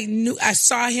 Because I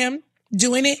saw him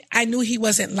doing it, I knew he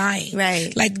wasn't lying.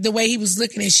 Right. Like the way he was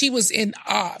looking, and she was in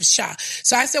awe, shock.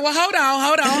 So I said, well, hold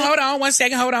on, 1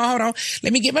 second, hold on.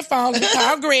 Let me get my phone, let me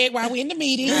call Greg while we're in the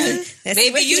meeting.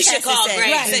 Maybe you should call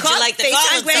Greg since you like the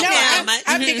call Greg.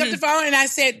 I picked up the phone and I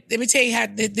said, let me tell you how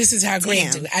this is how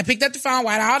Greg do. I picked up the phone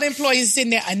while all the employees sitting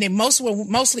there, and then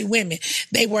mostly women.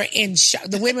 They were in shock.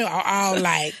 The women are all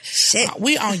like,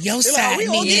 we on your side. we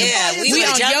on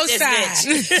your side.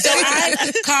 So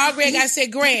I called Greg. I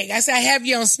said, Greg, I have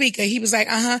you on speaker. He was like,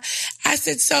 I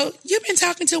said, so you've been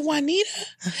talking to Juanita?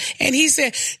 And he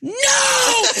said, no, I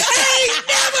ain't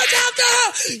never talked to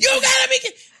her. You gotta be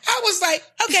I was like,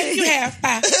 okay, you have.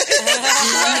 Bye.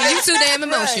 You too damn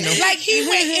emotional. Like he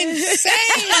went insane.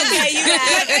 Okay, you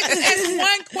have. That's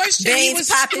one question. He was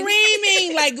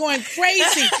screaming, like going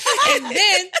crazy. And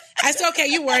then I said, okay,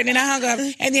 you were. And then I hung up.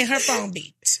 And then her phone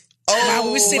beeped. While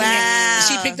we were sitting there.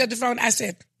 She picked up the phone. I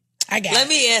said, I got Let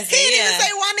me ask you. He didn't even say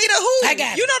Juanita who. I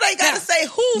got it. You know they got to say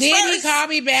who then first. He called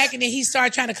me back, and then he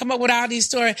started trying to come up with all these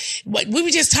stories. We were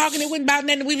just talking. It wasn't about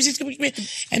nothing. We was just,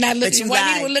 and I looked.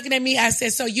 Juanita was looking at me. I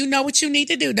said, "So you know what you need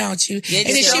to do, don't you?" Get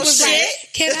and then she was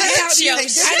like, "Can I talk to you?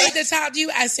 Get your I need to talk to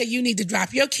you." I said, "You need to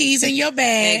drop your keys in your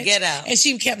bag and get out." And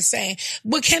she kept saying,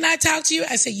 "Well, can I talk to you?"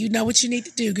 I said, "You know what you need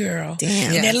to do, girl."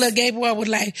 Damn. And that little gay boy was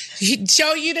like,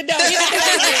 "Show you the door."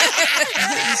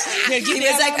 He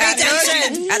was like, "I told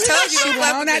you." She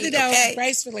went on out the door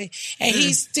gracefully, and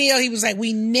he was like,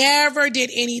 "We never did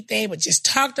anything, but just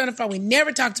talked on the phone. We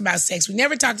never talked about sex. We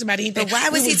never talked about anything." But why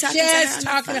was he talking to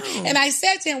her on the phone? And I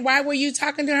said to him, "Why were you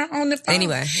talking to her on the phone?"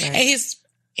 Anyway, right. And his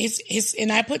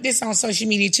and I put this on social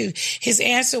media too. His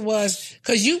answer was,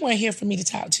 "Because you weren't here for me to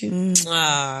talk to."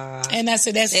 And I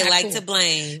said, "That's they not like cool." to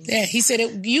blame. Yeah, he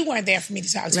said you weren't there for me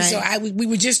to talk to, so we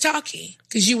were just talking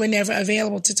because you were never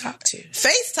available to talk to.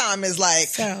 FaceTime is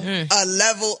like a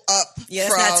level up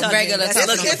from regular talking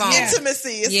on the phone. It's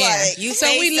intimacy. It's like you so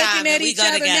we looking at each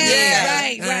other now,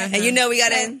 right? And you know we got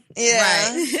to.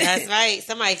 Right. That's right.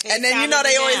 Somebody FaceTime and then you know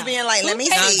they always being like, "Let me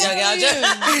see." So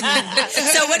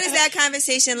what is that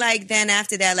conversation like then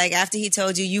after that? Like after he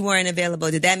told you weren't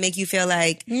available, did that make you feel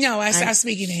like? No, I stopped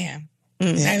speaking to him. I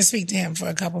didn't speak to him for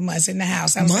a couple months in the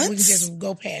house. I was like, we can just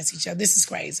go past each other. This is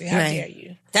crazy. How dare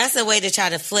you? That's a way to try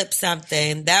to flip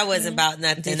something. That wasn't about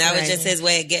nothing. That was just his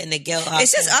way of getting the guilt off.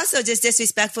 It's just also just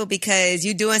disrespectful because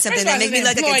you doing something that First make me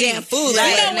look like a damn fool. You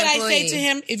know what I say to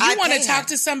him? If you want to talk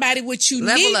to somebody, what you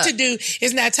need to do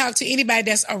is not talk to anybody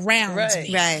that's around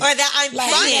me. Right. Or that I'm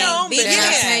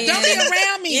paying. Don't be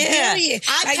around me, period.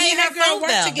 I me and that girl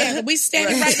work together. We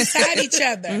standing right beside each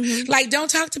other. Like, don't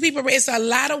talk to people. It's a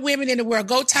lot of women in the world.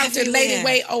 Go talk to Lady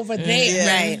Way over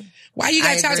there. Right. Why you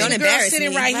gotta talk to the girl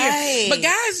sitting right here? But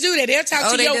guys do that. They'll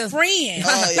talk to your friend.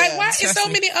 Like, why is so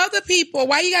many other people?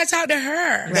 Why you gotta talk to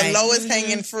her? The lowest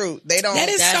hanging fruit. They don't. That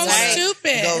is so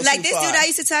stupid. Like this dude I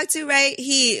used to talk to, right?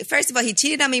 First of all, he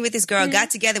cheated on me with this girl,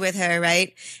 got together with her,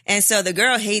 right? And so the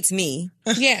girl hates me.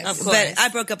 Yes. Of course. But I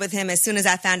broke up with him as soon as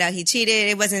I found out he cheated.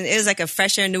 It was like a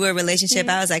fresher, newer relationship.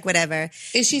 I was like, whatever.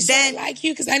 Is she so like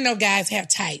you? Because I know guys have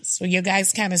types. Were your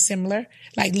guys kind of similar?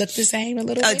 Like look the same a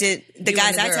little bit? Oh, did the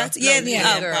guys I talked to?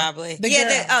 Probably.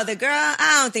 The girl,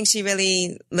 I don't think she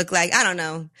really looked like, I don't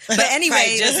know. But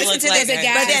anyway, listen to this.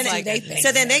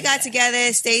 Then they got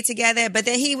together, stayed together, but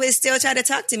then he would still try to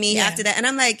talk to me after that. And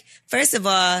I'm like, first of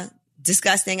all,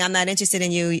 disgusting. I'm not interested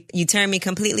in you. You turned me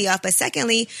completely off. But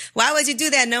secondly, why would you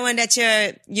do that knowing that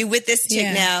you with this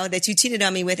chick now that you cheated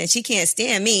on me with and she can't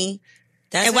stand me?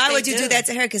 And why would you do that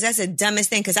to her? Because that's the dumbest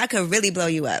thing. Because I could really blow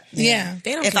you up. Yeah.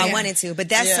 They don't care. I wanted to. But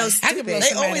that's so stupid.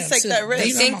 They always take that risk.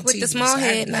 They think with the small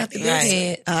head, not the big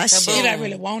head. Oh, shit. If I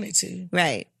really wanted to.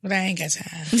 Right. But I ain't got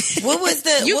time. What was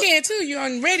the... You can too. You're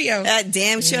on radio.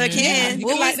 Damn sure can.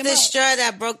 What was the straw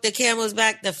that broke the camel's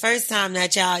back the first time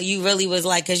that you really was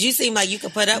like... Because you seem like you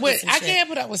could put up with some shit. I can't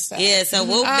put up with stuff. Yeah, so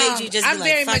what made you just I'm be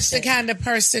like, very fuck much that? the kind of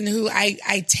person who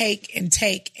I take and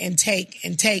take and take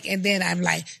and take. And then I'm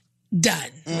like...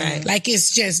 done. Right. Like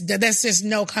it's just, that's just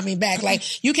no coming back.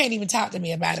 Like you can't even talk to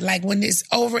me about it. Like when it's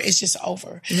over, it's just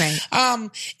over. Right.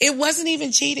 It wasn't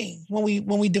even cheating when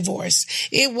we divorced.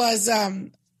 It was,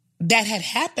 that had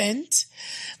happened,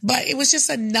 but it was just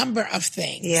a number of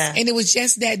things. Yeah. And it was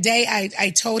just that day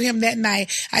I told him that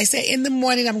night, I said, in the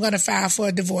morning, I'm going to file for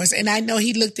a divorce. And I know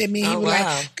he looked at me and he was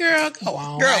like, girl, go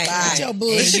on. Girl, with your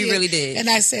bullshit. And you really did. And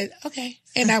I said, okay.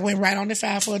 And I went right on to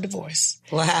file for a divorce.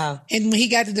 Wow. And when he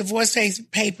got the divorce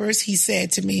papers, he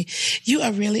said to me, you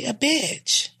are really a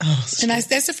bitch. Oh, and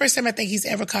that's the first time I think he's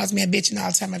ever called me a bitch in all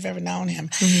the time I've ever known him.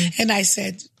 Mm-hmm. And I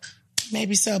said,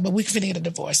 maybe so, but we can get a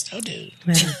divorce though, dude.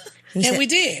 Right. And we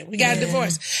did. We got a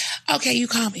divorce. Okay, you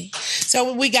call me.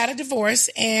 So we got a divorce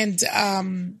and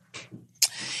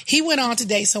he went on to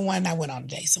date someone and I went on to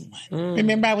date someone.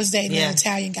 Remember I was dating an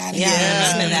Italian guy. Yeah,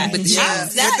 I remember that.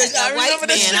 A white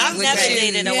man. I've never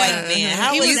dated a white man.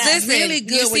 How was that? Really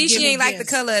good. You see, she ain't like the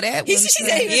color of that one.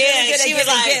 She was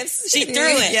like, she threw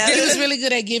it. Yeah. He was really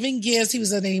good at giving gifts. He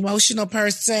was an emotional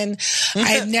person. I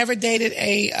had never dated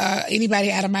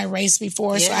anybody out of my race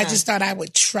before, so I just thought I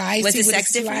would try. Was his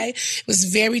sex different? It was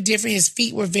very different. His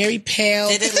feet were very pale.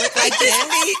 Did it look like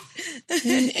this?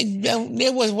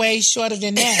 It was way shorter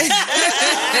than that.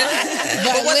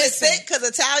 But was it thick? Because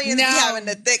Italians be having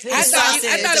the thick sausage.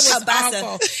 I thought it was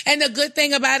awful. And the good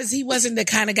thing about it is he wasn't the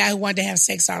kind of guy who wanted to have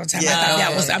sex all the time. Yeah. I thought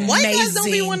that was amazing. White guys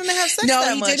don't be wanting to have sex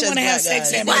that much. No, he didn't want to have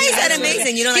sex that much. Why is that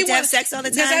amazing? You don't like to have sex all the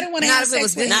time? Because I didn't want to have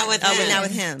sex with him. Not with him. Not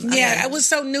with him. Okay. Yeah, it was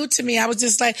so new to me. I was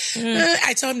just like,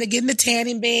 I told him to get in the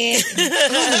tanning bed.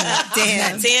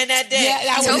 Damn. Tan that day.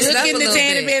 Yeah, I would look in the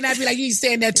tanning bed and I'd be like, you need to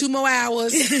stay in there 2 more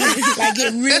hours. Like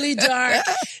get really dark.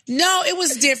 No, it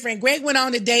was different. Greg went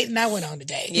on a date and I went on a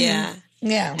date. Yeah.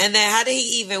 Yeah. And then how did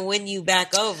he even win you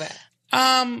back over?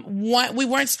 We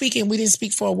weren't speaking. We didn't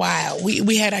speak for a while.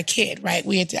 We had our kid, right?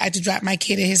 I had to drop my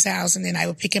kid at his house and then I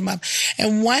would pick him up.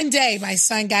 And one day my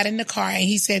son got in the car and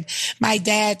he said, my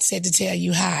dad said to tell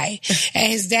you hi.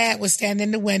 And his dad was standing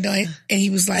in the window and he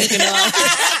was like, I'm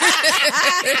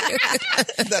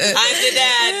the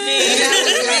dad,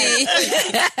 me.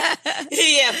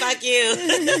 Yeah, fuck you.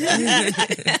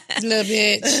 Little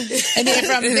bitch. And then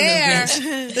from there,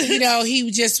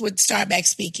 he just would start back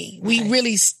speaking. We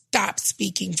really stopped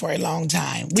speaking for a long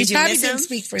time. We probably didn't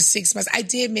speak for 6 months. I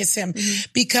did miss him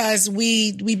because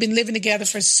we've been living together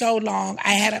for so long.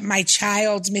 I had my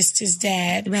child missed his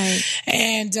dad. Right.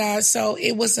 And so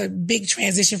it was a big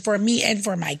transition for me and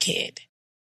for my kid.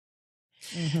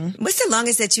 Mm-hmm. What's the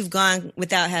longest that you've gone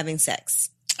without having sex?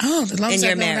 Oh, the longest in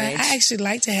your marriage? I actually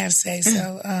like to have sex.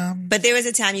 So, but there was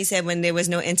a time you said when there was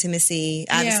no intimacy.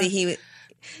 Obviously, he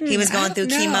was going through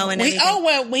chemo and everything.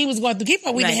 When he was going through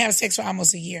chemo, we didn't have sex for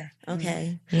almost a year.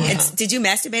 Okay. And did you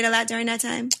masturbate a lot during that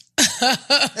time?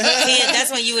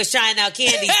 That's when you was trying out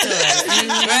candy to us,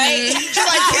 right? She's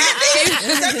like,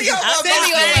 candy?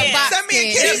 Send me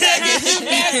a candy. You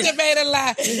masturbate a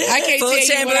lot. I can't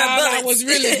tell you what I was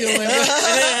really doing.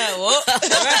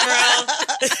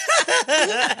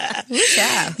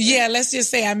 Yeah, let's just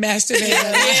say I masturbated.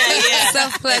 Yeah.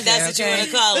 Self-pleasure. That's what you want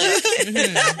to call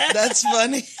it. That's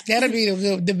funny. That'll be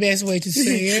the best way to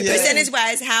say it.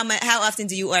 Percentage-wise, how often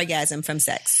do you orgasm from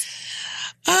sex?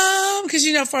 Because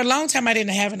for a long time I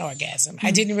didn't have an orgasm.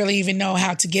 I didn't really even know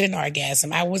how to get an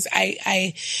orgasm. I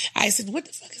said, what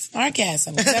the fuck is an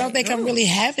orgasm? 'Cause I don't think I'm really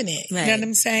having it. Right. You know what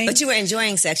I'm saying? But you were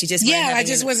enjoying sex. You just weren't having I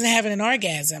just wasn't having an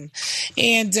orgasm,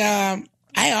 and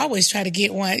I always try to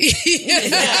get one. Once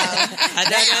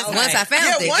I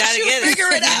found it, once you figure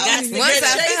it out, once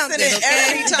I found it,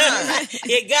 every time.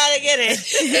 You gotta get it.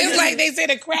 It's like they say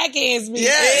the crackheads be.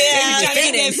 Yeah. They try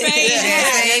to get that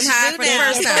same high for the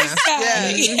first time.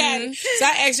 Yeah. So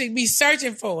I actually be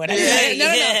searching for it. I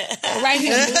no, right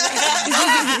here.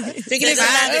 Figure this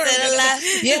out.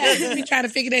 Yeah, be trying to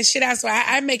figure that shit out. So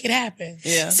I make it happen.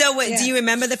 Yeah. So do you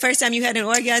remember the first time you had an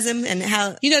orgasm and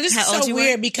how? This how is old so you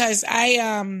weird were? because I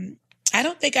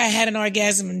don't think I had an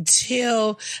orgasm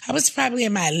until I was probably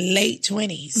in my late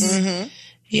 20s. Mm-hmm.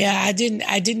 Yeah, I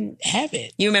didn't have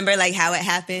it. You remember like how it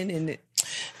happened and.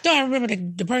 No, I remember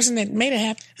the person that made it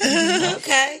happen.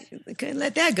 Okay. Couldn't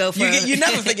let that go for You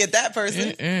never forget that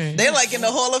person. They're like in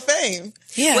the Hall of Fame.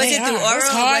 Yeah, Was it through oral? It's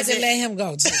hard Was to it- let him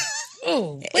go too.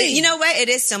 Oh, please. You know what? It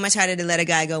is so much harder to let a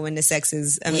guy go when the sex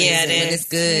is amazing. Yeah, it When is. it's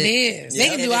good. It is. They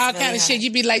can do all kind of shit.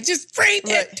 You'd be like, just breathe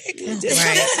that dick.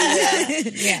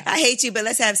 Yeah. I hate you, but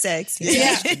let's have sex.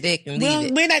 Yeah. Dick and leave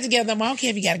it. We're not together no more. I don't care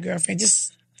if you got a girlfriend.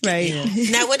 Just Right.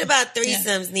 Now, what about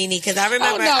threesomes, Nene? Because I oh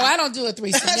remember. no, I don't do a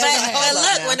threesome. But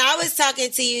look, when I was talking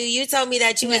to you, you told me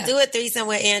that you would do a threesome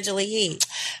with Angela Yee.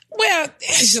 Well,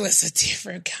 Angela's a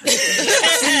different kind.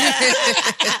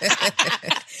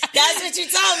 That's what you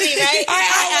told me, right? I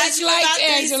always asked you liked about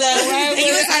Angela, threesomes, right? And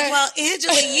you was like, well,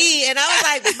 Angela Yee. And I was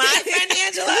like, my friend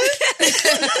Angela?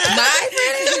 My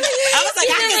friend Angela Yee? I was like,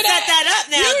 I can set that up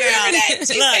now, You girl. remember that?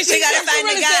 Look, She gotta find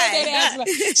the really guy. said that, Angela.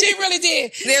 She really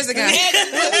did. There's a guy.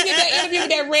 And when we did that interview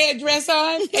with that red dress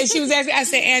on, and she was asking, I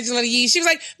said, Angela Yee. She was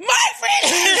like, my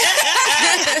friend.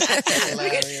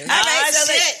 All right,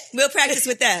 so we'll practice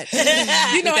with that.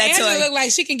 You know, With that Angela toy. looked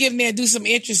like she can get in there and do some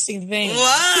interesting things.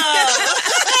 Whoa.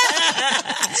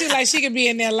 She like she could be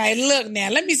in there like, look now,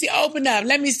 let me see, open up,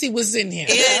 let me see what's in here.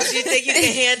 Yeah, you think you can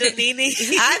handle Nene?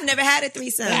 I've never had a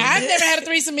threesome. I've never had a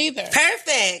threesome either.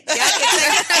 Perfect. Y'all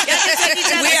can take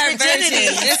each other's We are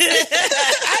virgins.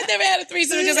 I've never had a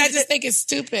threesome because I just think it's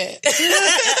stupid.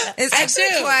 It's actually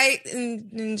do. quite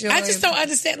enjoyable. I just don't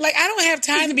understand. Like, I don't have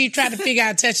time to be trying to figure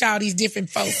out, touch all these different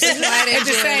folks at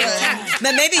the same time.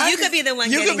 But maybe you could be the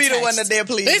one. You getting could be the one that touched. they're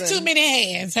pleasing. There's too many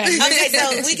hands. Honey. Okay,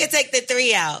 so we can take the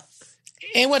 3 out.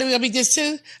 And what are we gonna be, just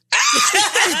 2?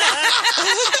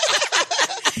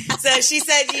 So she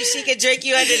said she could drink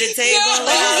you under the table.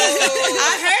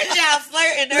 I heard y'all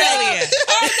flirting earlier.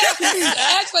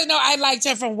 Actually, no, I liked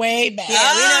her from way back.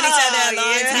 Yeah, we known each other a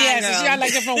long time. Yes, I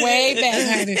liked her from way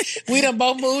back, honey. We done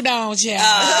both moved on,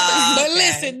 child. But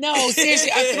listen, no,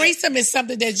 seriously, a threesome is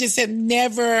something that just had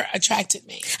never attracted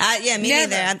me. Yeah, me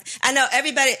Never. neither. I know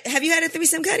everybody. Have you had a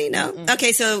threesome, Cuddy? No.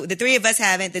 Okay, so the 3 of us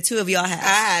haven't. The 2 of y'all have. I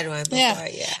had one before,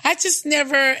 yeah. I just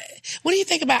never. What do you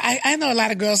think about? I know a lot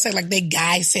of girls say like they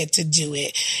guy said to do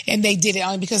it, and they did it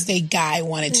only because they guy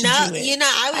wanted to do it. You know,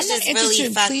 I was I'm not just interested really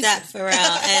in fucked pleasing. up for real,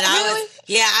 and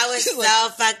I was so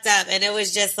fucked up, and it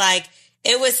was just like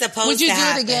it was supposed Would you to do it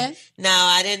happen. again? No,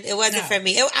 I didn't. It wasn't for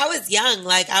me. I was young,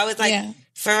 like I was like. Yeah.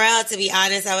 For real, to be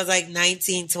honest, I was like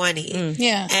 19, 20.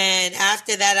 Yeah. And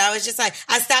after that, I was just like,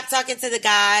 I stopped talking to the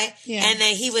guy. Yeah. And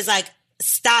then he was like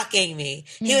stalking me.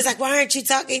 He was like, why aren't you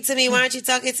talking to me? Why aren't you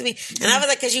talking to me? And I was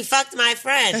like, because you fucked my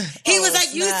friend. He was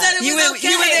like, you said it was okay.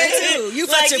 You were there too. You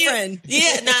fucked your friend.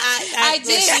 Yeah, no, I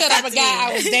did set up a guy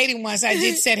I was dating once. I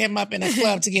did set him up in a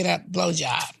club to get a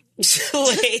blowjob.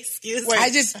 Wait, excuse me.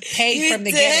 I just paid You for him to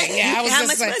did? get it. Yeah, I was How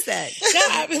just much like, was that?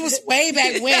 No, it was way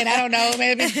back when. I don't know,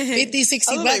 maybe 50,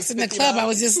 60 was bucks like in the club. I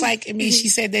was just like, I mean, she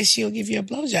said that she'll give you a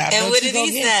blowjob. And what did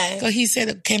he say? So he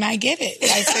said, can I get it?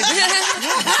 I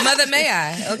said, Mother, may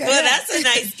I? Okay. Well, that's a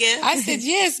nice gift. I said,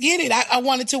 yes, get it. I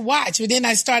wanted to watch. But then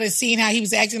I started seeing how he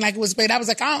was acting like it was great. I was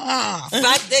like, Fuck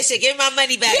this shit. Give me my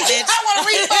money back, bitch. I want a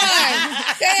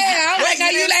refund. Yeah, I was like, how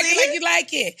you you didn't like see it like you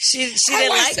like it. She I didn't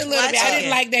watched like it a little bit. I didn't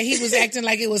like that he was acting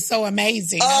like it was so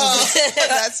amazing. Oh,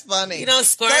 that's funny. You don't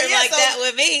squirt So, yeah, like so that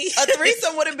with me. A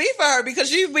threesome wouldn't be for her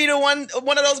because you'd be the one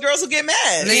of those girls who get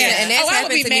mad. Listen, and that's I would happened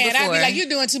be to me mad. I'd before. be like, you're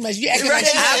doing too much. You acting Right.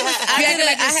 like, I you had acting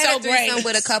like it's a so threesome great.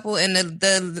 with a couple, and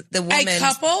the woman,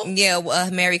 couple? yeah,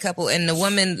 a married couple, and the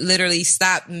woman literally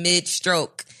stopped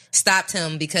mid-stroke. Stopped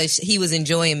him because he was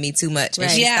enjoying me too much, and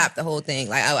Right. she Yeah. stopped the whole thing.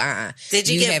 Like, Did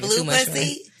you get having blue too much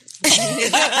pussy?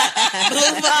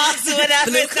 Blue balls or whatever.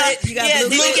 Blue clit. You got yeah, blue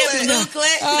did you clit? get blue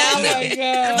clit? Oh my God.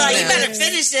 I'm like, you better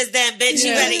finish this then, bitch.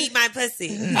 You better eat my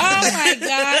pussy. Oh my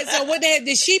God. So what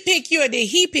did she pick you or did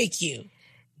he pick you?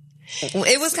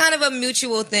 It was kind of a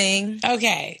mutual thing.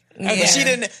 Okay. Yeah.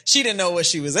 But she didn't know what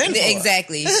she was in for.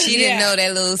 Exactly. She didn't know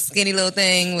that little skinny little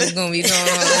thing was going to be going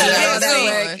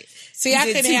on. See, I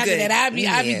couldn't handle that. I'd be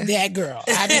that girl.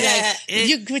 I'd be like,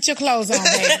 you put your clothes on,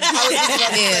 baby.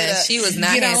 Yeah, she was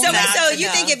not. So you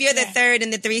think if you're the third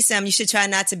in the threesome, you should try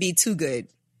not to be too good?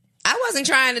 I wasn't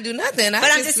trying to do nothing. But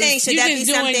I'm just saying, should that be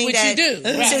something that you do?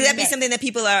 Right, should that be something that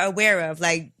people are aware of?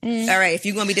 Like, all right, if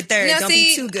you're gonna be the third, don't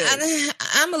be too good.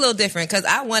 I'm a little different because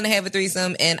I want to have a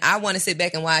threesome and I want to sit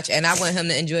back and watch and I want him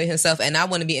to enjoy himself and I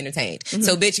want to be entertained.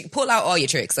 So, bitch, pull out all your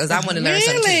tricks because I want to learn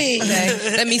something too.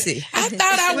 Okay, let me see. I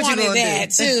thought I wanted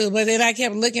that too, but then I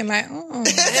kept looking like,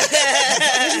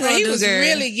 he was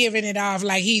really giving it off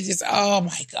like he just, oh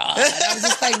my God. I was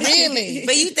just like, really?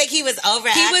 But you think he was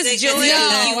overacting? He was doing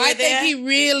I think he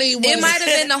really was. It might have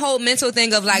been the whole mental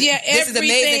thing of like, this is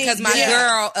amazing because my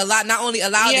girl not only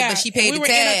allowed it, but she paid the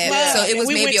tab. So it was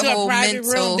maybe a whole mental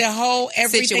room, the whole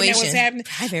everything situation. That was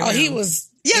happening. Oh, he was.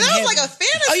 Yeah, that was like a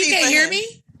fantasy. Oh, you can't hear me?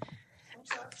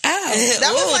 Oh,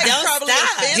 that was like probably a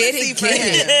fantasy for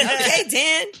him. Okay,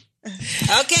 Dan.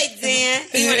 Okay, Dan.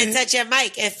 You want to touch your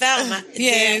mic? It fell.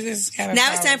 Yeah, it's kind of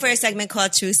now it's time for a segment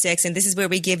called True Six, and this is where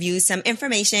we give you some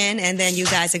information, and then you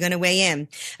guys are going to weigh in.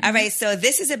 All right, so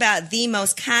this is about the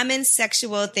most common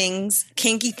sexual things,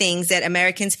 kinky things that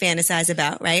Americans fantasize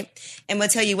about, right? And we'll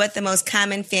tell you what the most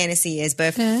common fantasy is.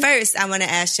 But first, I want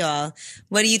to ask y'all,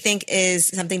 what do you think is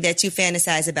something that you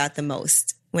fantasize about the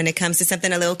most when it comes to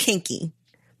something a little kinky?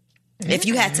 If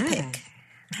you had to pick.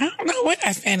 I don't know what I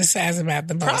fantasize about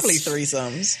the most. Probably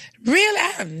threesomes. Really?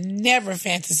 I've never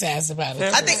fantasized about it.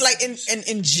 I think like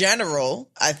in general,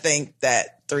 I think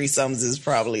that threesomes is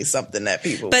probably something that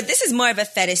people... But this is more of a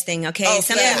fetish thing, okay? Oh,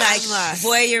 something like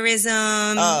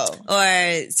voyeurism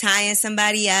or tying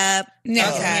somebody up,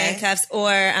 handcuffs,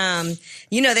 or,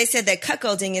 they said that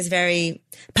cuckolding is very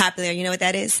popular. You know what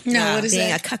that is? No, what is Being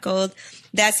that? a cuckold.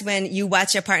 That's when you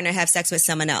watch your partner have sex with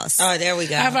someone else. Oh, there we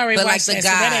go. I've already watched like the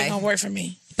that, so that guy. ain't going to work for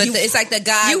me. But it's like the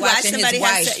guy You watch watching somebody his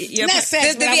wife. Not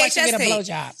sex, but I watch you VHS get a tape.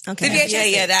 blowjob. Okay. The VHS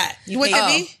tape. that. What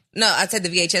the V? No, I said the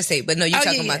VHS tape, but no, you're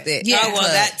talking about that. Yeah. Oh, well,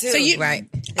 that too. So you, right.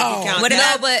 Oh,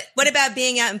 What about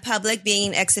being out in public,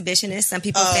 being an exhibitionist? Some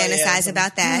people fantasize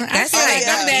about that. I feel like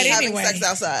I'm that having anyway. sex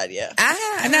outside, yeah.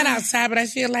 I'm not outside, but I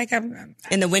feel like I'm...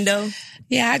 In the window?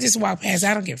 Yeah, I just walk past.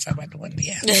 I don't give a fuck about the window.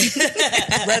 Yeah.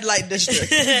 Red light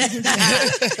district.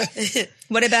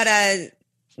 What about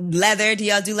leather? Do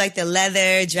y'all do like the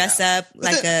leather dress up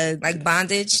like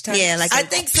bondage type? Yeah, like I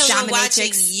think someone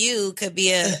watching you could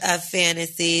be a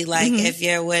fantasy. Like if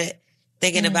you're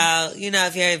thinking about,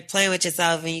 if you're playing with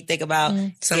yourself and you think about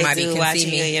Somebody your dude can watching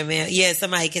see me. you or your man. Yeah,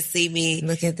 somebody can see me.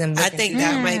 Look at them. I think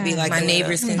that might be like my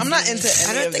neighbors can. I'm not into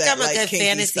any I don't of think that, I'm a like, good kinky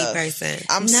fantasy stuff. person.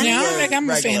 I'm I super don't think I'm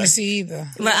a regular. fantasy either.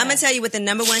 Well, I'm going to tell you what the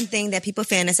number one thing that people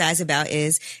fantasize about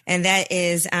is, and that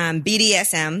is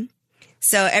BDSM.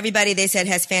 So everybody, they said,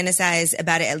 has fantasized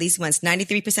about it at least once.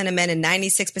 93% of men and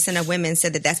 96% of women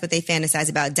said that that's what they fantasize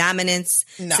about. Dominance,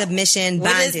 submission,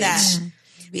 What bondage. is that?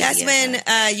 That's when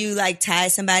you like tie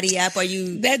somebody up or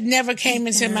you... That never came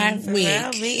into my wig.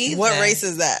 Well, me either. What race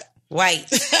is that? White.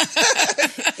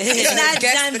 It's not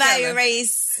done by a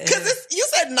race. Because you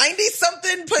said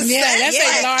 90-something%. Yeah, that's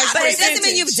a large But it doesn't percentage.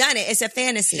 mean you've done it. It's a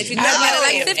fantasy. If you I've know, never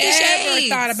like 50 ever Shades.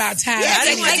 thought about tying. Yeah, I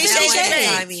didn't want 50 to Shades.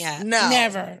 tie me up. No.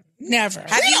 Never.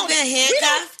 Have you been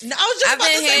handcuffed? No, I was just I've about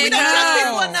to been say we don't trust handcuffed.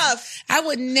 people enough. I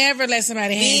would never let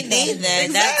somebody Me handcuff me.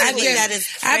 neither. I think that is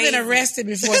crazy. I've been arrested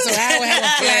before, so I would have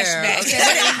a flashback.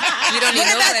 You don't need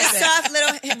What no about the flashback. soft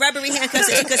little rubbery handcuffs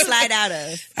that you could slide out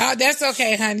of? Oh, that's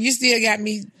okay, honey. You still got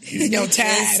me, tied.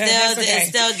 That's okay. It's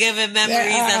still giving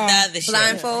memories of the other shit.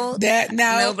 Blindfold? That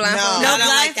No blindfold? I don't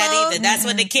like that blindfold? either. That's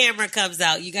when the camera comes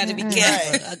out. You got to be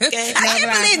careful, okay? I can't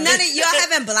believe none of y'all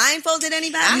haven't blindfolded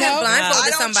anybody. I have I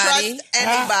blindfolded don't somebody. trust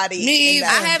anybody. Me in either.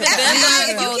 that. I haven't That's been why if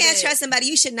you blindfolded. can't trust somebody,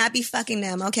 you should not be fucking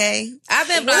them, okay? I've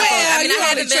been blindfolded. I mean, I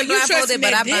haven't been blindfolded,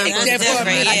 but I've blindfolded. That's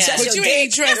different, yeah. But you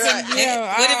ain't trusting.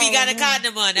 What if he got a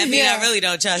condom on? That means I really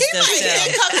don't trust him. He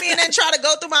handcuffed me and then try to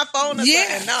go through my phone or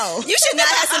something. No. You should not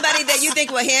have somebody that you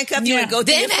think will handcuff you and go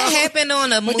through your Didn't that phone. happen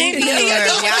on a movie or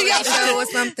reality show or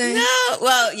something? No,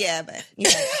 well, yeah, but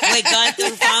Wait, going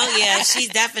through phone? Yeah, she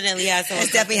definitely has someone.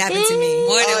 it's definitely happened to me.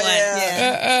 More than one.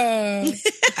 Yeah.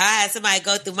 I had somebody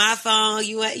go through my phone.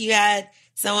 You had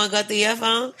Someone go through your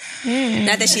phone?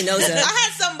 Not that she knows of. I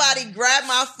had somebody grab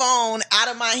my phone out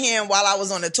of my hand while I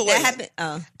was on the toilet. That happened.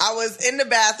 Oh, I was in the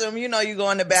bathroom. You know, you go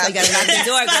in the bathroom. you gotta lock the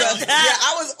door, girl. So, yeah,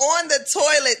 I was on the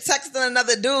toilet texting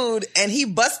another dude, and he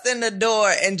busted in the door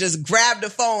and just grabbed the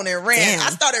phone and ran. Damn. I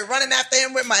started running after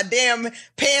him with my damn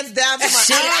pants down to my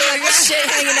shit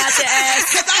hanging out your ass.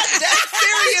 Because I'm that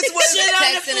serious with Shit on the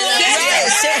Texting floor. it up. Yeah,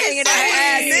 shit hanging out your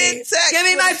ass. Mid-text. Give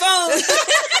me my phone.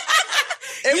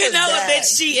 It You was know bad. a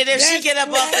bitch cheating if she get up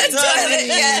off the toilet.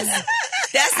 Yes.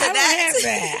 That's I don't have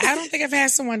that. I don't think I've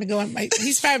had someone to go in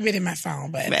he's probably been in my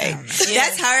phone, but I Right. don't know.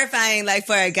 That's horrifying. Like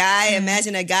for a guy,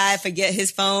 imagine a guy forget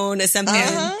his phone or something.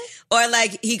 Or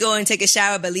like he go and take a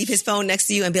shower but leave his phone next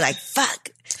to you and be like, fuck.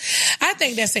 I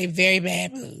think that's a very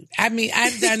bad mood. I mean,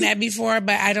 I've done that before,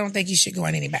 but I don't think you should go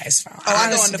on anybody's phone. Oh, I go on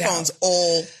honestly the don't. phones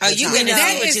all Oh, the you time. can know. see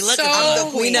That what is you looking so I'm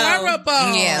the queen. horrible.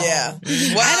 Yeah. Yeah.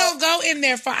 I don't go in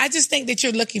there for. I just think that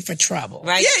you're looking for trouble.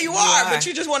 Right? Yeah, you are, but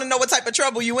you just want to know what type of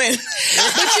trouble you in.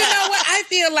 But you know what? I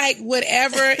feel like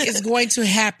whatever is going to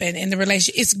happen in the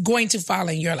relationship, it's going to fall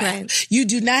in your lap. Right. You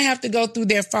do not have to go through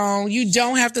their phone. You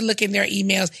don't have to look in their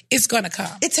emails. It's going to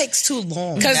come. It takes too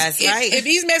long. Because That's if, right. if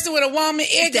he's messing with a woman,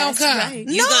 it going That's to come. right.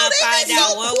 You gonna they find get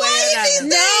out so one way or quiet another. these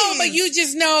No, days. but you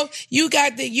just know you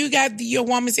got your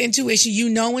woman's intuition. You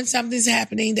know when something's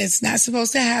happening that's not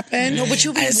supposed to happen. No, but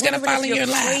you be and it's gonna wondering fall if in you're your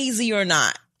lap. crazy or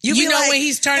not. You be know like, when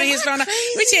he's turning am his I phone on. Let me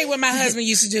crazy? tell you what my husband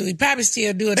used to do. He probably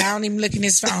still do it. I don't even look in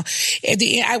his phone. At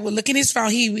the end, I would look in his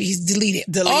phone. He's deleted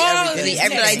Delete all everything. of his Delete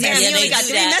everything. text Damn, messages. you only got do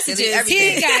 3 that. messages. He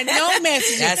ain't got no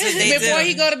messages. That's what they Before do.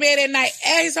 he go to bed at night,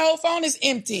 his whole phone is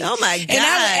empty. Oh, my And I would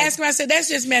God. ask him, I said, that's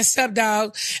just messed up,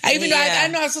 dog. Even though Yeah. I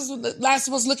know I'm not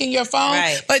supposed to look in your phone,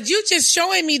 Right. but you just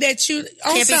showing me that you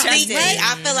on Can't be something. trusted. Sneaky.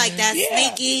 I feel like that's Yeah.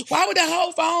 sneaky. Why would the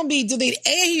whole phone be deleted?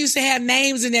 And he used to have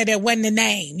names in there that wasn't the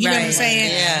name. You know what I'm Right.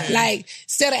 saying? Yeah. Like,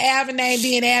 instead of Alvin name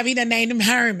being Alvin, he done named him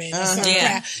Herman or something.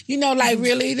 Yeah. You know, like,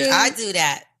 really, dude? I do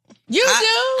that. You I'm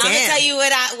do? gonna Damn. tell you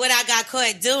what I got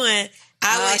caught doing.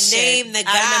 I Oh, would shit. name the I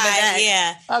remember guy. that.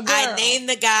 Yeah, A girl. I named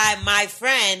the guy my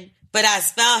friend, but I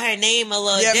spell her name a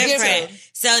little Yeah, me different. too.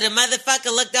 So the motherfucker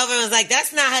looked over and was like,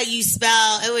 "That's not how you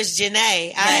spell." It was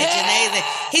Janae. I had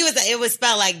Janae's name. It was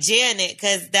spelled like Janet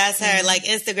because that's her like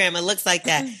Instagram. It looks like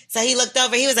that. So he looked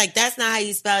over. He was like, "That's not how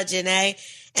you spell Janae."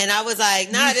 And I was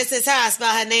like, "Nah, this is her. I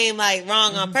spelled her name like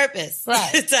wrong on purpose."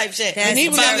 Right. Type shit. And he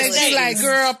was By looking at you mistake. like,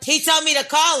 girl, He told me to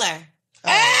call her.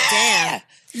 damn.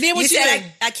 Then what You you said think?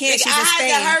 I can't. She's I in had Spain.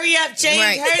 to hurry up, change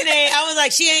Right. her name. I was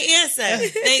like, she ain't answer.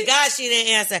 Thank God she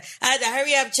didn't answer. I had to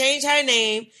hurry up, change her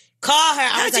name, call her. I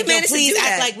How'd was you like, yo, manage to please do act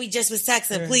that? like we just was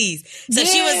texting, please. So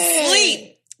she was Yeah.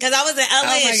 asleep. Cause I was in LA Oh,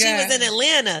 my and she God. was in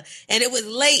Atlanta and it was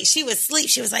late. She was asleep.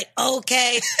 She was like,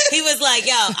 okay. He was like,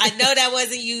 yo, I know that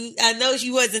wasn't you. I know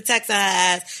you wasn't texting her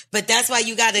ass, but that's why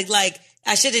you gotta like,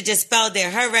 I should have just spelled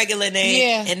there her regular name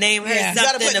Yeah. and name her Yeah. You gotta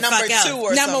something put to number fuck 2 out.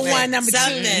 or Number something. one, number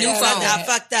Something. two. New Yeah. phone. I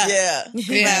fucked up. Yeah.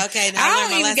 But okay, now I I learned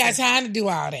don't my even got lesson. time to do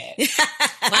all that.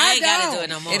 I ain't gotta don't. do it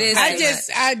no more. It is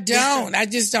I don't. I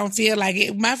just don't feel like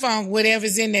it. My phone,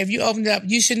 whatever's in there, if you opened it up,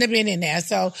 you shouldn't have been in there.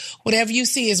 So whatever you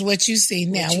see is what you see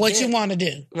now. What you want to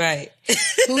do? Right.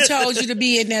 Who told you to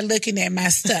be in there looking at my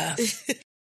stuff?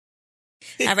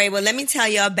 All right. Well, let me tell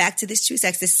y'all back to this true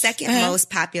sex. The second most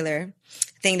popular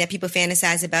thing that people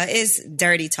fantasize about is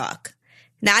dirty talk.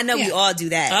 Now I know we Yeah. all do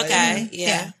that. Okay.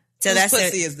 Yeah. So Whose that's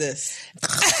pussy is this?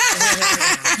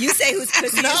 you say whose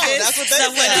pussy No, is this? that's what they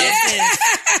Someone say. else's.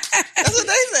 That's what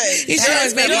they say. He's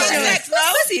yours, baby. Whose He's yours.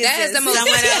 pussy is That is this? the most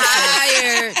Someone else.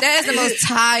 tired. That is the most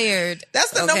tired. That's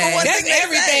the Okay. number one That's thing they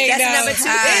everything, say. That's though. number 2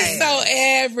 It's so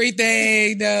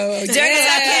everything, though. Dirty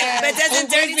talk can't, but doesn't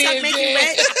dirty talk make you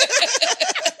wet?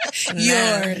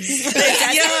 Yours.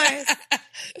 That's yours.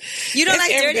 You don't It's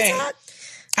like dirty everything. talk?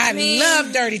 I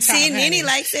love dirty talk. See, honey. Nene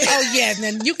likes it. Oh yeah,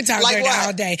 then you can talk Like dirty what?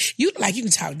 all day. You can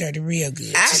talk dirty real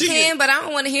good. I can, but I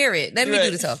don't want to hear it. Let me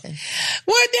do the talking.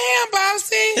 Well, damn,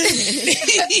 bossy.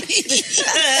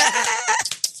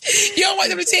 You don't want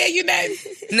them to tell you nothing.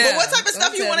 No, But what type of don't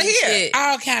stuff you tell wanna me hear? shit.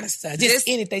 All kind of stuff. Just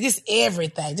anything. Just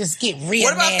everything. Just get real.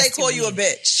 What about if they nasty call you a with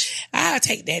it. bitch? I'll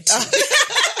take that too.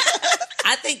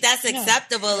 I think that's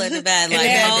acceptable in the bed. Like,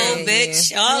 Yeah, oh, yeah,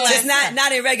 bitch. All Just that.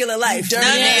 not in regular life. Dirty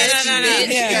No. Bitch,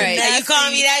 Yeah. right. Now, you call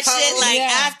me that shit hoe. like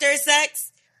Yeah. after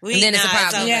sex? And then it's a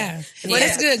problem. over. Yeah. Well,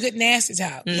 that's good. Good nasty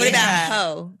talk. What about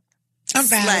hoe? I'm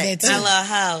fine Slut. with that too. I love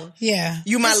hoe. Yeah.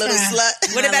 You my That's little fine.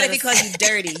 slut. What about if he calls you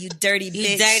dirty? You dirty You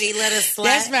bitch. dirty little slut.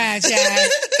 That's fine, child.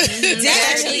 That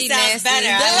actually sounds nasty. better.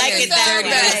 I like it that Dirty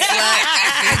way. little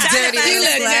slut. Dirty You little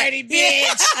little slut. dirty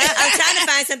bitch. I'm trying to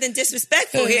find something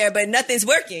disrespectful here, but nothing's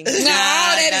working. No, all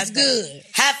that is that's good.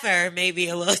 Heifer, maybe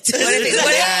a little too.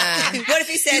 What if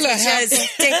he said says look it's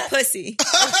just stink pussy?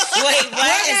 Wait,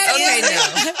 what? Okay, no.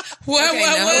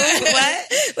 What?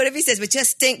 What if he says, but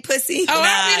just stink pussy? Oh,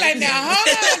 I'll be like, now, hold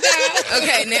on, now.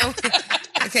 Okay, now.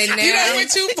 Okay, now. You done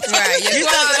went too far. Right, You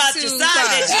talking about your side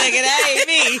bitch, nigga. That ain't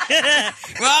me.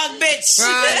 Wrong bitch.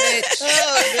 Wrong bitch.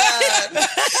 Oh God.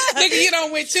 Nigga, you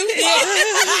done went too far.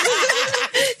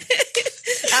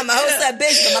 I'm a whole slut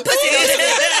bitch, but my pussy don't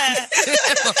stink.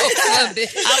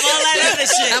 I'm all that other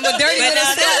shit. I'm a dirty little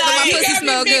slut, but my pussy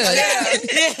smell good.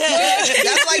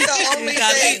 That's like the only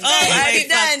thing. Already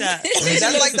done.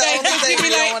 That's like the only thing you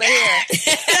don't want to hear.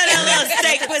 That little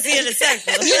steak pussy in a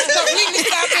circle. You completely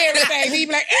stop everything. He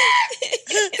be like,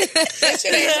 that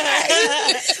shit ain't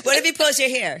right. What if he pulls your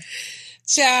hair?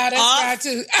 Child, that's right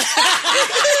too.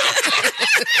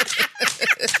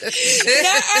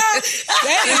 That is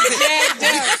jacked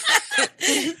up.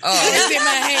 It's in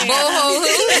my hand.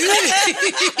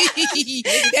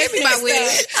 That's my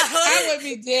wig. I would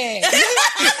be dead.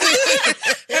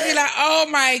 I'd be like, oh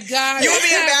my God. You would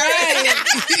be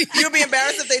embarrassed. You would be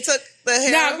embarrassed if they took the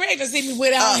hair. No, Greg can see me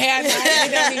without hair.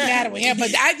 It doesn't even matter with him.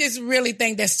 But I just really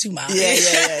think that's too much. Yeah.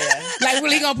 Like,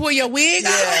 really gonna pull your wig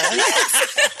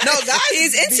off? No, guys,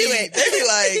 He's into it. They be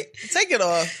like, take it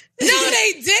off. No,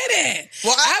 they didn't.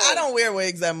 Well, I don't wear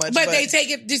wigs that much. But they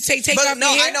take it. Just take but off no,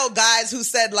 the hair. I know guys who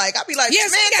said like, I'd be like,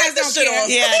 Yes, man, some take guys this don't shit care. off.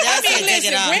 Yeah, that's I mean, take it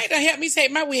listen, off. Greg done helped me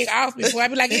take my wig off before. I'd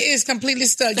be like, it is completely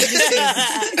stuck. You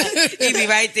just You be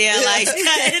right there, like,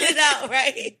 cutting it out,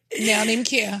 right? they don't even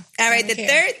care. All right, They the don't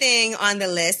care. third thing on the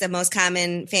list of most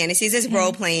common fantasies is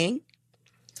role playing.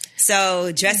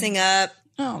 So dressing up.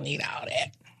 I don't need all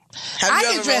that. Have I you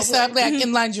can ever dress role-played? up like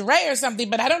in lingerie or something,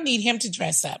 but I don't need him to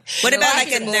dress up. What about I like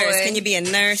a can nurse? boy. Can you be a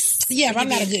nurse? Yeah, but I'm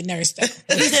not a good nurse though.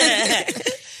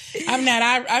 I'm not.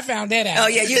 I found that out. Oh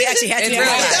yeah, you actually had to In real real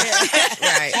life.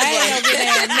 Right. I ain't no good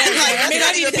ass nurse. I mean,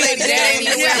 I need to be a devil.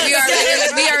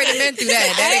 We already been through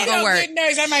that. That ain't gonna no work. good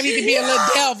nurse. I might need to be a little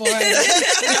devil.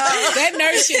 That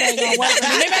nurse shit ain't gonna work.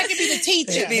 Maybe I can be the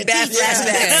teacher. Be bad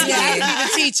flashbacks. Yeah, I can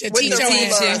be the teacher. With Teach the your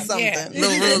ruler ass. or something. Yeah.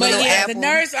 Little But little yeah, apple. the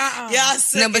nurse, Y'all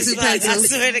sick Number as two fuck, I pencils.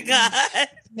 swear to God.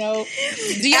 No.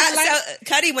 Do y'all like? So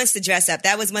Cuddy wants to dress up.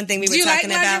 That was one thing we were Do you like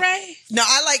talking about. lingerie? No,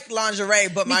 I like lingerie,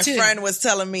 but my too. friend was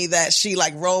telling me that she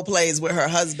like role plays with her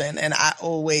husband, and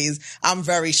I'm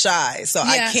very shy, so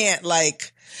Yeah. I can't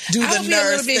like do I the would be a nurse,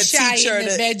 little bit the shy teacher, in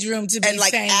the bedroom to be and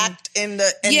like saying. act in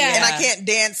the and I can't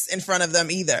dance in front of them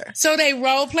either. So they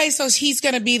role play. So he's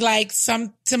gonna be like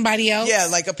somebody else. Yeah,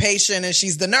 like a patient, and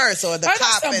she's the nurse or the Oh, cop.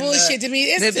 that's some and bullshit to me.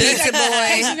 It's The it's pizza like, boy.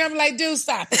 Patient, I'm like, dude,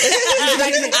 stop it.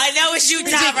 I know it's you,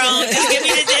 Tyrone. Just give me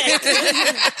the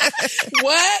dick.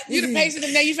 What? You the patient,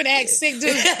 and now you finna act sick,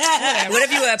 dude. Whatever. What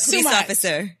if you were a Too police much.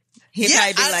 officer? He'd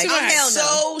Yeah, probably be like, I'm hell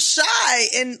no. so shy,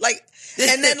 and like,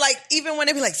 and then like even when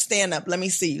they be like, stand up, let me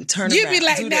see you, turn You'd around, be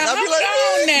like, do now, this. I'll hold be like,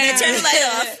 on now. Turn the light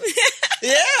off.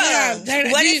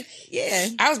 yeah. What if, yeah.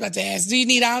 I was about to ask, do you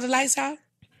need all the lights off?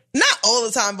 Not all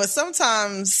the time, but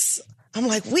sometimes I'm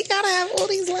like, we gotta have all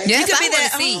these lights. Yes, You could I be wanna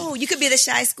that. see. Oh, you could be the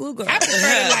shy schoolgirl. I prefer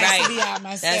the lights Right. to be out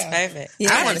myself. That's perfect.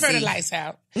 I wanna prefer the see. lights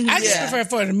out. I just prefer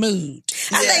for the mood.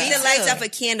 I Yeah. like the lights off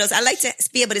of candles. I like to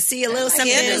be able to see a little something,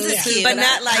 candles is cute, but but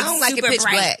not like I don't like it super pitch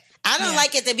bright. black. I don't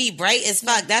like it to be bright as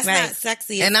fuck. That's Right. not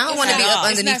sexy. And I don't It's want to be not.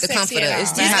 up It's underneath not the sexy comforter. at It's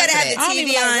all. too You hot gotta for have that. I don't even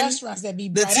TV like on. restaurants that be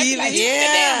The bright. I be like, TV? turn the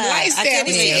damn lights I down. can't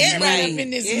We even see see it everybody right. up in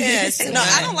this. Yes. No,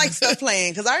 I don't like stuff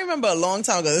playing because I remember a long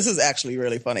time ago. This is actually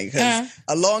really funny because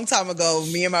a long time ago,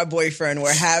 me and my boyfriend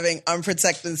were having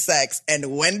unprotected sex,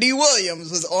 and Wendy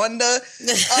Williams was on the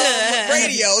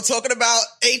radio talking about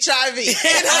HIV.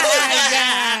 And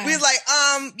God. we was like,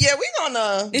 yeah, we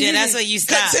gonna Yeah, that's what you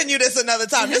stop. continue this another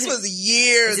time. This was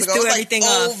years Just ago. It threw was everything like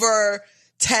off. over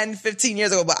 10, 15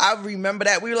 years ago. But I remember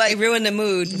that. We were like, It ruined the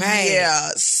mood. Right. yeah,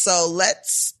 so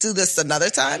let's do this another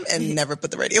time and never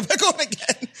put the radio back on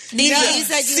again. Nina, Yeah. you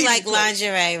said you like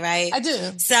lingerie, right? I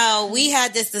do. So we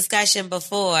had this discussion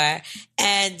before,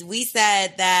 and we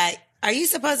said that, are you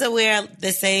supposed to wear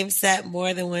the same set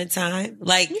more than one time?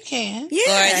 Like, You can. or is it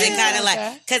Yeah. kind of Okay.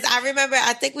 like, because I remember,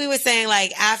 I think we were saying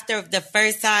like after the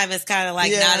first time, it's kind of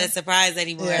like Yeah. not a surprise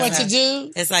anymore. Yeah. What So to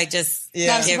do? It's like just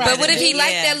Yeah. get But rid But what of if it. he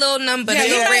liked Yeah. that little number, Yeah, the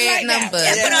he little might red like that. number?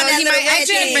 Yeah, put on that He little might red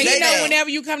actually thing. bring You it know, back. whenever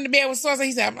you come to bed with Sosa,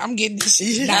 he said, I'm getting this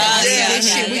shit. Nah, Yeah, this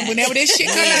yeah, shit. yeah. Whenever this shit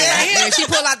comes out right here, If she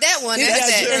pull out that one, that's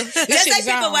That's that. true. This Just shit like is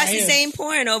people on watch right the here. same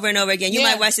porn over and over again. You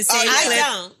Yeah. might watch the same I clip.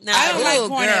 don't. No. I don't like Ooh,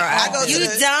 porn girl, at I all. go to You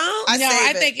the- don't? I No, save I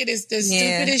it. think it is the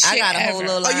Yeah, stupidest I shit got a ever. whole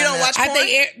little Oh, you don't lineup. watch I porn?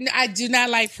 think I do not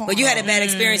like porn. Well, you had a bad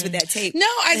experience with that tape. No,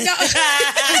 I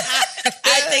don't.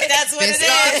 I think that's what it is.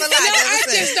 I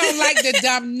just don't like the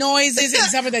dumb noises and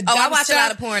some of the dumb I watch stuff. a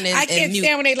lot of porn and I can't mute.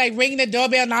 stand when they like ring the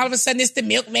doorbell and all of a sudden it's the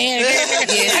milkman. I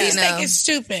just think it's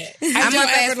stupid. I'm gonna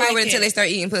fast forward like until they start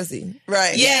eating pussy.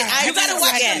 Right. Yeah, you gotta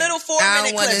watch the little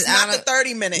 4-minute clips, not the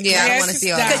 30-minute. Yeah, I don't want to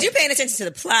see all that. Because you're paying attention to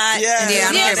the plot. Yeah, I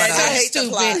don't care about I that. hate the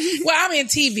plot. Stupid. Well, I'm in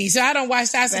TV, so I don't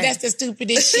watch that. So that's the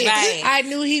stupidest shit. Right. I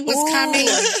knew he was coming,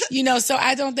 so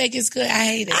I don't think it's good. I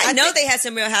hate it. I know they had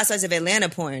some Real Housewives of Atlanta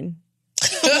porn.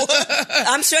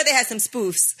 I'm sure they had some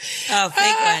spoofs. Oh,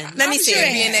 fake one. Let me see.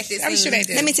 I'm sure they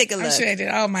did. Let me take a look. I'm sure they did.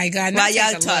 Oh my God. While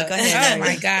y'all talk, go ahead. Oh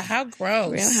my God. How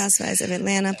gross. Real Housewives of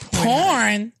Atlanta porn.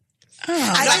 Porn.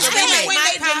 I just feel like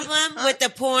my problem with the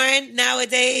porn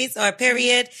nowadays, or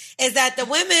period, is that the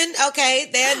women, okay,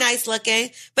 they're nice looking,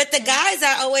 but the guys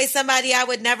are always somebody I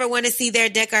would never want to see their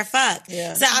dick or fuck.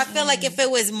 Yeah. So I feel like if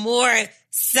it was more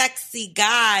sexy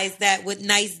guys that with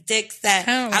nice dicks that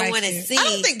I want to see. I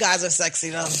don't think guys are sexy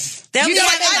though. You know,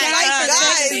 I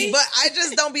like guys, but I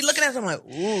just don't be looking at them like,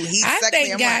 ooh, he's sexy.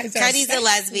 Think guys are Cuddy's a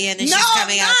lesbian and no, she's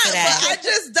coming out to that. But I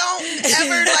just don't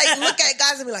ever like look at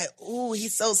guys and be like, ooh,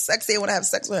 he's so sexy. I want to have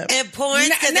sex with him. And porn,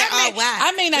 because they're all whack.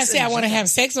 I may not say I want to have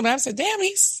sex with him, but I say, damn,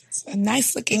 he's a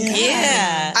nice looking guy.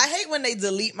 Yeah. I hate when they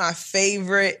delete my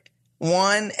favorite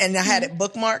one and I had it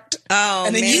bookmarked. Oh,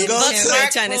 and then man. you go to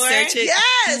trying to search it.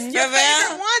 Yes, your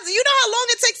favorite ones. You know how long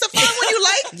it takes to find one you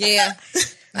like? Yeah.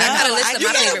 I got a list of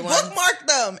my favorite ones. Bookmark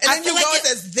them, and then you go and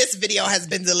says this video has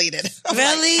been deleted.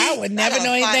 Really? I would never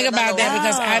know anything about that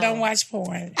because I don't watch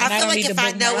porn. I feel like if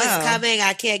I know what's coming,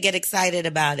 I can't get excited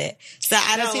about it. So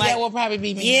I don't like. That will probably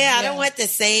be me. Yeah, I don't want the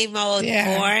same old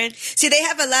porn. See, they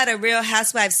have a lot of Real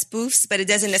Housewives spoofs, but it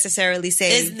doesn't necessarily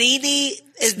say. Is Nene?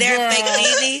 Is there a fake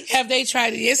Nene? Have they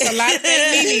tried it? It's a lot of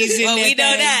fake Nenes in well, there. We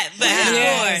know that, but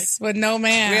yes, but no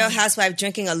man. Real Housewife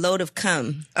drinking a load of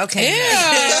cum. Okay.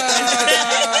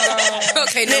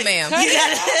 Okay, no ma'am.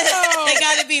 They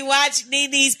gotta be watch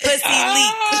Nene's pussy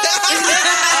leak.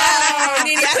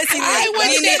 Nene pussy leak. I would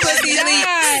Nene pussy leak.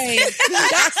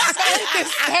 That's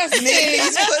so disgusting.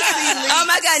 Nene's pussy leak. Oh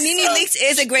my God, Nene Leaks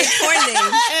is a great porn name.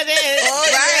 It is. Oh,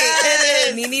 right. It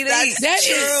is. Nene Leaks. That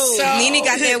is so. Nene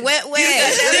got that wet.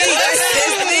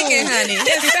 It's leaking, honey.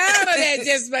 The sound of that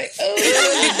just like,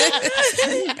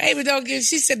 ooh. Baby, don't give.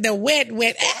 She said the wet.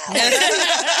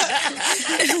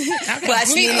 Watch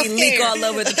Nene leak all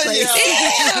over the place.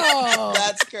 Ew.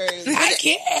 That's crazy. I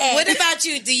can't. What about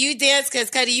you? Do you dance? Because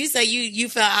Cuddy, you say you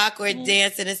feel awkward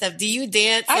dancing and stuff. Do you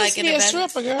dance I like used to in be the a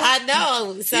stripper, girl. I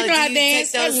know. So you know do I you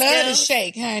dance. take I those love to skills?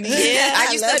 shake, honey. Yeah,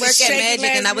 I used to work at shake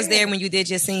Magic, and I was last there when you did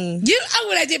your scene.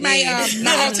 When I did my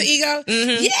my alter ego.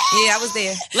 Mm-hmm. Yeah, I was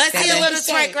there. Let's see a little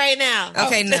twerk right now.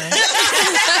 Okay, no.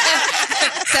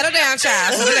 Settle down,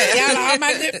 child. Settle down. Y'all are all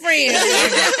my good friends.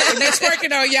 They're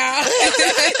twerking on y'all.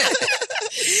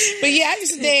 But yeah, I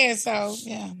used to dance, so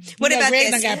yeah. What about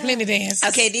Greg this? done got plenty of dance.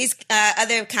 Okay, these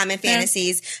other common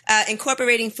fantasies.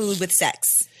 Incorporating food with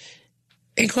sex.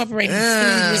 Incorporating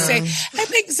food with sex. I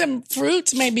think some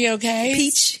fruits may be okay.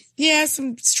 Peach. Yeah,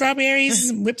 some strawberries,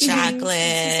 some whipped cream, Chocolate.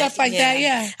 some stuff like that.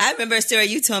 Yeah. I remember a story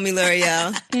you told me,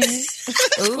 L'Oreal.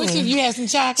 What you had some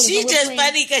chocolate. She's some whipped just cream.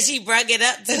 funny because she brung it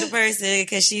up to the person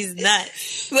because she's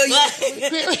nuts. Well,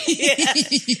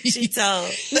 She told.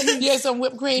 Yeah, some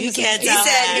whipped cream. You and some- can't he tell.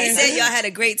 said y'all had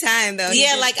a great time though.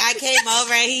 Yeah, like I came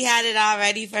over and he had it all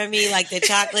ready for me, like the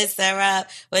chocolate syrup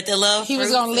with the little He was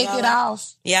fruits gonna and lick all it that.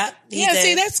 off. Yep. He Yeah, did.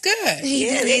 see, that's good. Yeah,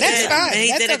 he That's did. fine. And he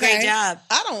That's did a great okay. job.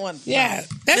 I don't want. Yeah,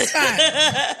 that's fine.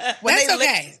 When That's they lick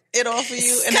okay. it off of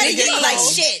you and Cause then you get like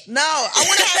cold. shit. No, I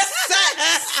want to have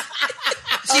sex.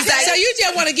 She's like, so you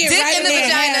just want to get Dick right in in the there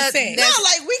and vagina, have sex. No,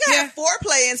 like we got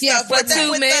foreplay and stuff. for but then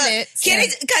 2 with minutes.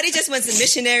 Cuddy just wants a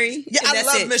missionary. Yeah, and I that's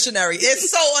love it. Missionary. It's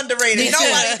so underrated. Me too.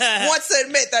 Nobody wants to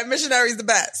admit that Missionary is the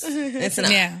best. It's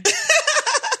not. Yeah.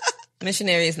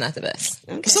 Missionary is not the best.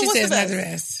 So She what's says the not best? the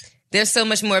best. There's so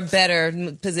much more better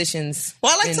positions.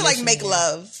 Well, I like in to like make missionary.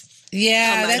 love.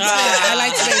 Yeah, that's good. I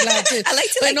like to make love too. I like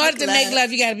to but in like order to make make love.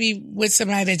 love, you got to be with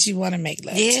somebody that you want to make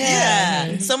love. to.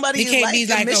 Yeah, somebody You you can't like. be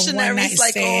The like a one missionaries night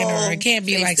like, stand, oh, or it can't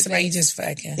be face like to somebody you face. just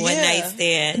fucking. One night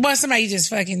stand. Well, somebody you just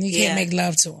fucking, you Yeah. can't make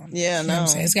love to them. Yeah, You know what I'm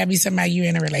no. saying? It's got to be somebody you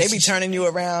in a They relationship. be turning you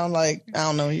around like I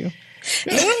don't know you.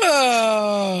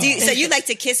 Ooh. So you like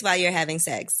to kiss while you're having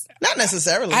sex? Not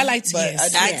necessarily. I like to but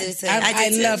kiss. I I do. do too. I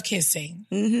do too. love kissing.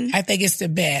 I think it's the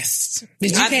best.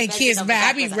 But you I be can't kiss making back. I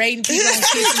up be backwards. rating people on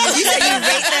kissing. You say you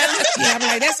rate them? Yeah, I'm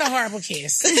like, that's a horrible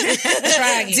kiss.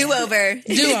 Try again. Do over.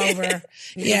 Do over.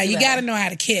 Yeah, you got to know how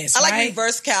to kiss. I like right?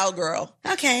 reverse cowgirl.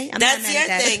 Okay, I'm not That's mad your at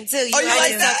that. thing too. You Oh, you always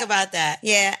like that? talk about that.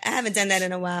 Yeah, I haven't done that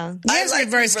in a while. Yes, I like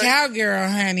reverse reverse- cowgirl,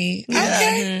 honey.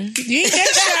 Okay. You ain't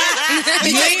that shy.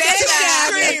 You ain't that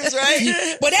Screams,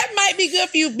 right? But that might be good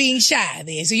for you being shy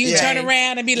then. So you turn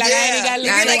around and be like, I ain't got to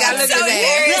look at that.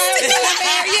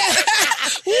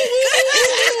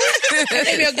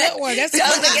 That'd be a good one. That's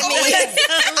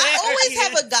I always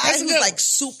have a guy who's like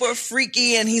super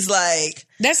freaky and he's like,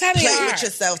 that's how they play are. with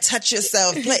yourself, touch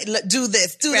yourself, do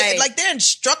this, do that. Like they're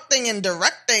instructing and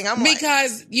directing.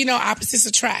 Because, opposites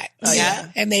attract.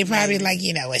 Yeah. And they probably like,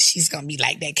 you know what, she's going to be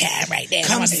like that guy right there.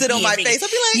 Come sit on my face. I'll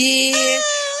be like,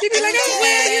 You'd be like, oh,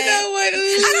 well, you know what?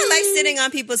 I don't like sitting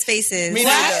on people's faces. Me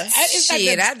neither.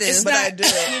 Shit, I do. But I do.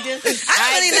 You do? I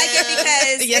don't really like it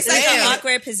because it's like an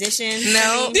awkward position.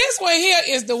 No. This one here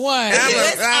is the one.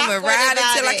 I'm a ride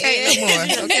until I can't no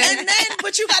more. Okay? And then,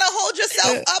 but you gotta hold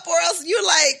yourself up or else you're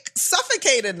like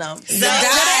suffocating them.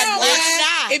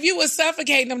 If you were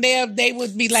suffocating them, they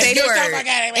would be like, say the word.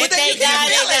 If they die,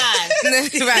 they die.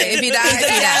 Right. If he dies, he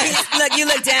dies. Look, you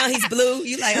look down, he's blue.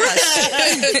 You like, oh,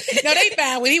 shit. No, they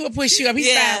fine. When he would push you up,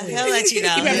 he's fine with he'll let you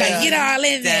know. He be like, get all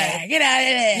in there. Get out of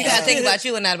there. You gotta think about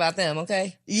you and not about them,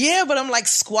 okay? Yeah, but I'm like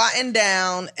squatting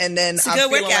down and then It's a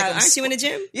good workout. Aren't you in the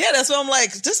gym? Yeah, that's what I'm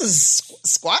like. This is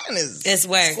squatting is It's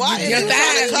work. squatting. Your is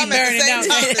thighs be come at the burning same out.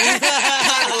 time.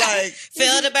 Kinda like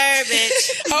Feel the bird,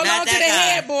 bitch. Hold Not on to that the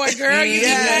car. headboard, girl. You be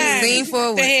fine. Lean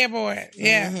forward. The headboard.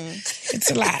 Yeah. It's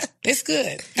a lot. It's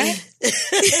good.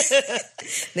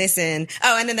 Listen.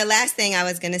 Oh, and then the last thing I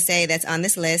was going to say that's on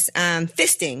this list,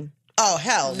 fisting. oh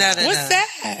hell No. What's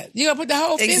that? You gonna put the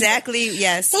whole fist? Exactly,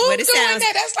 yes. Who's what it doing sounds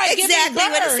that? That's like exactly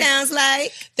giving what birth. it sounds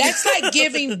like. That's like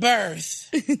giving birth.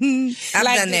 I've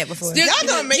done that before. Y'all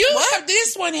gonna make you what? Have,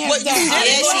 this one has What you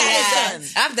done.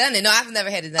 did? I've done it. No, I've never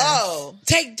had it done. Oh,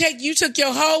 You took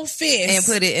your whole fist And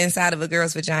put it inside of a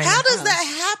girl's vagina. how does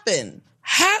that happen?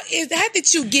 How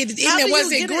did you get it in How there? do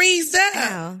Was you it get it? greased up?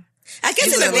 Wow. I guess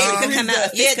It if was a baby long. could come out, a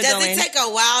Yeah, fist could go does it in. take a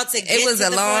while to get It was to a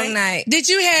the long point? night. Did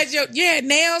you had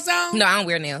nails on? No, I don't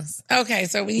wear nails. Okay,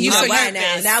 so when you Oh, so why you-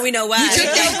 now? Now we know why. You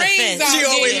took your rings off. She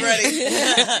always didn't you? ready.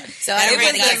 So I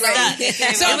Everybody really got ready.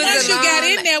 stuck. So It was once a you got long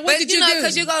in night. there, what but did you you know, do?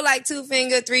 because you go like 2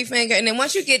 finger, 3 finger, and then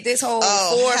once you get this whole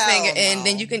Oh, 4 hell finger, no. and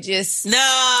then you can just. No.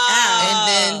 And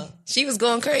then she was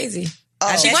going crazy. She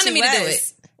bet wanted she me to do was.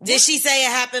 it. Did she say it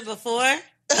happened before?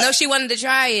 No, she wanted to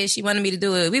try it. She wanted me to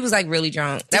do it. We was like really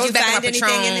drunk. That Did was you back find in my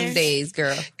anything in there? Patron days,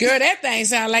 girl. Girl, that thing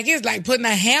sound like it's like putting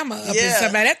a hammer up in Yeah.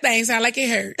 somebody. That thing sound like it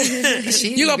hurt.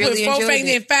 She You gonna really put 4 enjoyed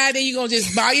fingers it. and 5, then you gonna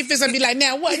just ball your fist and be like,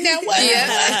 now what? Now what? Yeah.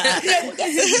 That's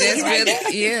That's really,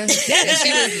 yeah. And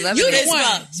she was loving You it. the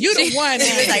one. You the one.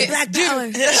 She was like, Black Power.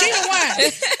 She the one.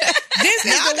 This is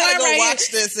Now I the gotta one go right watch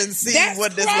here. this and see That's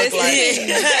what this looks like. crossing.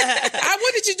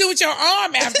 What did you do with your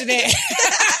arm after that?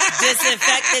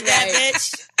 Disinfected that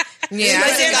bitch? Yeah,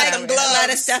 Was I there got like them a gloves. lot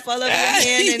of stuff all over your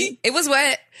hand? And it was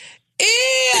wet. Ew!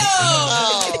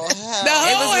 Oh, The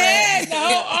hell. whole head, the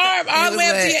whole arm, all the was way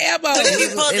up to wet. your elbow. You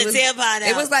pulled it the was- tampon out.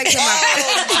 It was like to my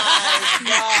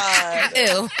God.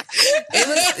 ew. It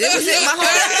was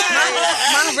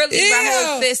my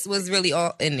whole fist was really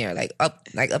all in there, like up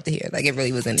to here, like it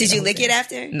really was in there. did you lick it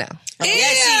after? No.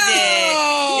 Yes, she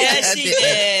did. Yes, she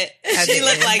did. I She did.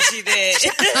 looked like she did.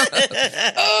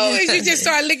 Oh, if you just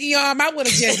started licking your arm, I would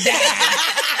have just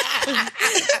died.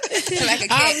 Like a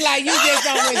cat. I'm like, you just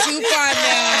don't went too far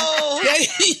now.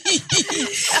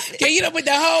 Okay, you don't put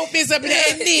the whole fist up in there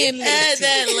and then lick And it.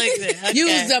 then looked at her.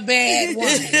 You's the bad one.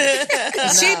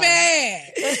 She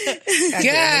bad.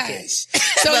 Gosh.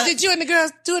 So did you and the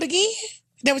girls do it again?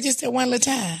 That was just that one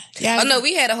little time. Oh no,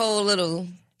 we had a whole little.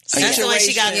 That's the one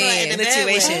she got caught in the bed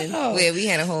with. Situation. Oh. Where we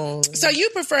had a whole. So you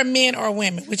prefer men or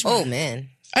women? Which one? Oh man,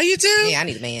 Oh, you do? yeah, I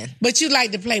need a man. But you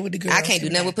like to play with the girls. I can't do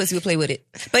nothing with pussy. We'll play with it.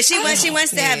 But she wants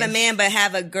to have a man, but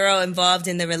have a girl involved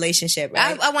in the relationship,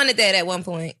 right? I wanted that at one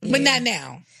point, But not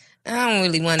now. I don't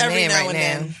really want a Every man now right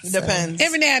and now. then. Depends.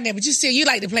 Every now and then, but you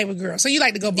like to play with girls. So you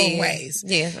like to go both ways.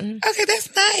 Yeah. Mhm. Okay, that's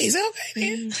nice. Okay,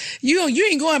 then. You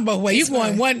ain't going both ways. You're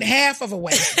going one half of a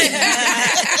way.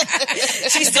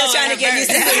 She's still trying to get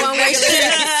used to the one way.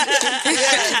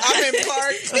 I'm in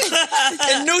park,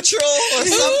 in neutral or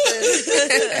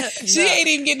something. She ain't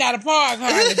even getting out of park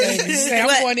hardly, baby. She said, I'm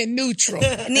What? going in neutral.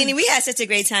 Nene, we had such a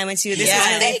great time with you. This Yeah. was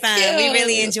really Thank fun. you. We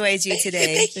really enjoyed you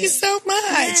today. Thank you so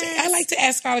much. I like to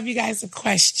ask all of you guys a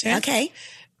question. Okay.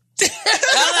 I'm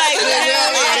like,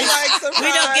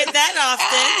 We don't get that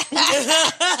often.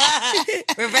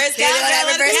 Reverse cowgirl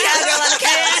on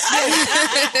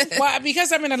the couch. Well,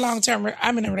 because I'm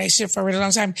in a relationship for a really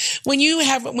long time. When you're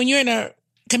in a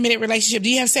committed relationship, do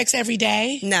you have sex every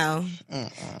day? No.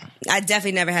 I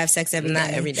definitely never have sex every day. Not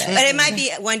every day. But it might be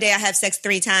one day I have sex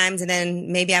 3 times and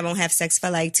then maybe I won't have sex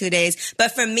for like 2 days.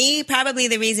 But for me, probably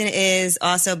the reason is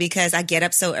also because I get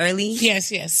up so early.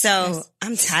 Yes. So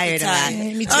I'm tired a lot.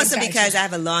 Me too, Also I'm because tired. I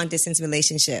have a long distance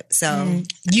relationship. So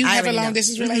You I have a already long know.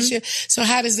 distance relationship. So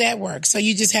how does that work? So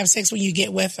you just have sex when you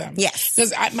get with them? Yes.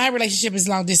 Because my relationship is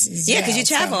long distance. Yeah, because you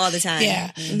travel all the time.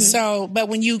 Yeah. So, but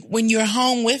when you're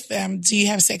home with them, do you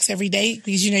have sex every day?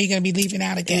 Because you know you're going to be leaving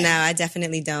out again. No, I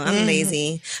definitely don't. I'm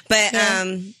lazy. But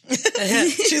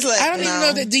She's like, I don't even no.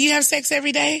 know that. Do you have sex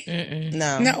every day?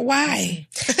 No. No. Why?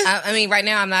 I mean, right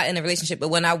now I'm not in a relationship, but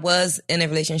when I was in a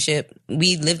relationship,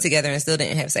 we lived together and still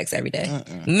didn't have sex every day.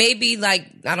 Maybe like,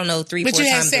 I don't know, 3-4 But times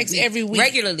you have a sex week. every week?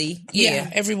 Regularly. Yeah.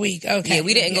 Every week. Okay. Yeah,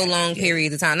 we didn't go long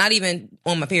periods of time. Not even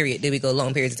on my period did we go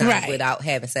long periods of time Right. without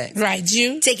having sex. Right.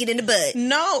 You? take it in the butt.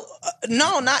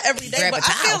 No, not every day. Grab But a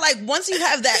I feel towel. like once you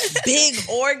have that big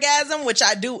orgasm, which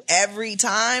I do every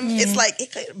time, it's like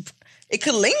it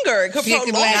could linger. It could It could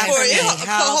prolong last for for it. me. It could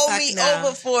hold me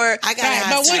over for. I gotta Right.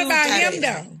 have But what two about times. him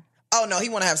though? Oh no, he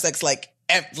want to have sex like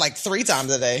 3 times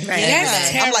a day. Right. That's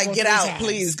I'm terrible. like, get 3 out, times.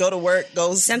 please. Go to work.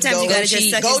 Go. Sometimes go, you gotta go just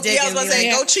cheat. suck go, his dick Yeah, I was and gonna be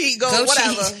say, like- go cheat. Go, Go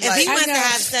whatever. cheat. If Like, he wants to know.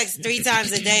 have sex 3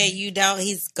 times a day, you don't.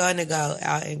 He's gonna go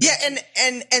out. And yeah,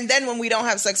 and then when we don't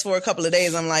have sex for a couple of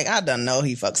days, I'm like, I don't know.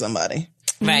 He fucked somebody.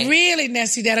 Right. Really,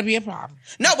 Nessie, that'll be a problem.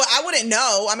 No, but I wouldn't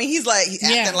know. I mean, he's like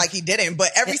acting Yeah. like he didn't, but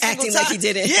every single Acting time, like he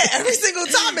didn't. Yeah, every single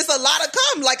time it's a lot of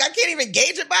cum. Like I can't even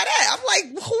gauge it by that. I'm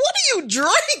like, what are you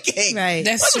drinking? Right.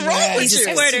 That's What's too wrong much. with you?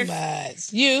 That's too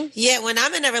much. You? Yeah, when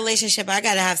I'm in a relationship, I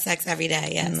gotta have sex every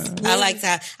day. Yes, I like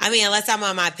to. I mean, unless I'm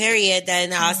on my period,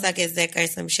 then I'll suck his dick or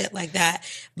some shit like that.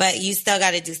 But you still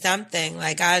got to do something.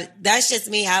 Like that's just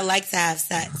me. I like to have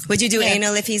sex. Would you do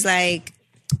anal if he's like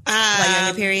while you're on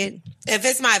your period? If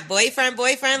it's my boyfriend,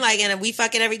 like, and we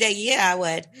fucking every day, yeah, I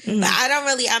would. But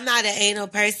I'm not an anal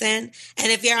person.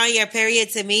 And if you're on your period,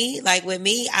 to me, like with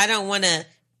me, I don't want to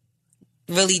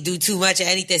really do too much of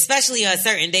anything, especially on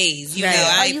certain days. You Right. know, Are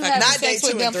I ain't you fucking. having not day sex 2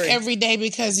 with and them 3. every day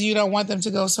because you don't want them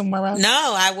to go somewhere else?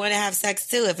 No, I want to have sex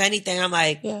too. If anything, I'm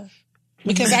like, Yeah.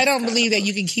 Because I don't believe that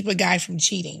you can keep a guy from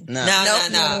cheating. No. no.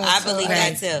 no, I so- believe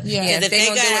Right. that too. Yeah. Because If if they they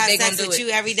gonna gonna do it, have they sex gonna do with it. you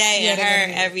every day Yeah, and they gonna her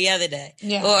do it. every other day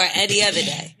Yeah. or any other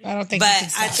day. I don't think But you can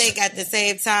I stop. think at the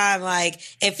same time, like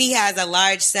if he has a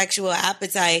large sexual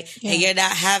appetite Yeah. and you're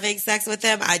not having sex with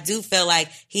him, I do feel like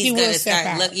he's He will gonna step start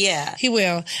out. look. Yeah, He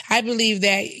will. I believe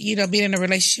that, being in a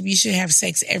relationship, you should have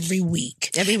sex every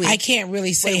week. Every week. I can't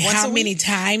really say Wait, once how a many week?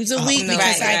 times a week no,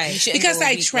 because right. You shouldn't because go a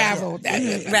I week traveled.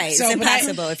 Right. It's but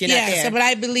impossible if you're not there. So, but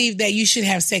I believe that you should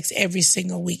have sex every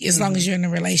single week as long as you're in a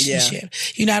relationship.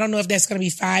 I don't know if that's going to be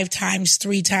 5 times,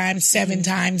 3 times, 7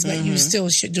 times, but you still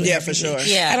should do it. Yeah, every for sure. week.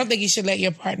 Yeah. I don't think you should let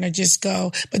your partner just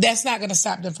go, but that's not going to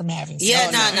stop them from having sex.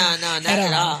 yeah, no, not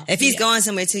at all. If he's going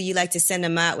somewhere too, you like to send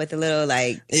him out with a little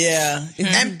like Yeah,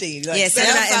 empty. Like, Yeah, send send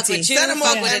him him Fuck empty. with you, Send him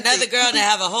fuck up with empty. another girl to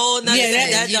have a whole nother. Yeah,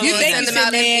 that don't you think send you them out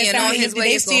send empty ass and out on here, his way,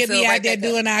 they it's gonna still be fill out right there back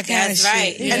up. doing all kind That's of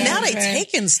right. shit. And now they right.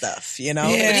 taking stuff, Yeah. They're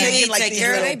What do you taking mean like take these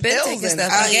care of little it? They been pills taking and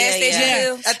stuff. stuff. The gas yeah, station yeah.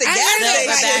 pills. At the I gas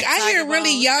heard, station. I hear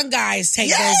really young guys take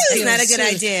Yes. those pills. It's not a good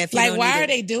too. idea if you Like, don't why need are it.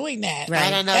 they doing that? Right. I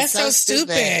don't know. That's so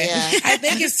stupid. Yeah. I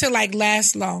think it's to like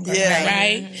last longer, Yeah.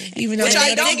 right? Even though Which they I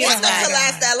they don't get want them hard to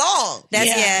last on. that long. that's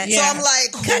Yeah, yeah. So I'm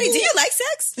like, Connie, do you like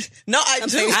sex? No, I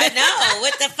do. I know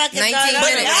what the fuck is 19 going on.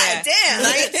 But minutes. over there? goddamn,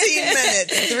 19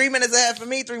 minutes. 3 minutes ahead for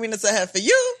me, 3 minutes ahead for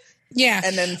you. Yeah.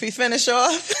 And then if we finish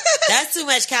off, That's too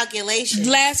much calculation.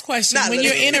 Last question. Not When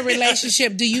you're literally. in a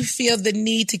relationship, do you feel the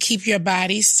need to keep your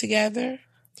bodies together?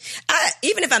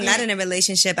 Even if I'm not in a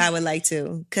relationship, I would like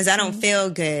to, because I don't feel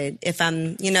good if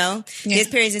I'm, there's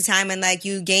periods of time when like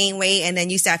you gain weight and then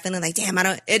you start feeling like, damn,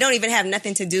 it don't even have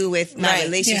nothing to do with my Right.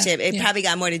 relationship. Yeah. It Yeah. probably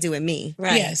got more to do with me.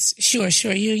 Right. Yes. Sure.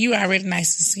 You are already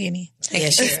nice and skinny. Yeah,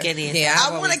 she's skinny. as Yeah,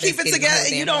 hell. I want to keep it Thanksgiving together. the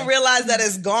whole You damn don't realize that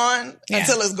it's gone Yeah.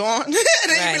 until it's gone. And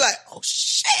then you Right. be like, oh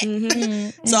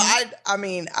shit. So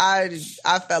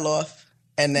I fell off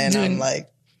and then I'm like,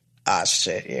 ah,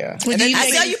 shit, yeah. Well, And do then you I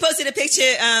think- saw you posted a picture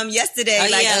yesterday. Oh,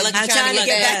 like, yeah, look, I'm trying to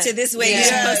get back to this weight.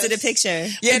 Yeah. You posted a picture.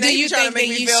 yeah, do then you you trying to think make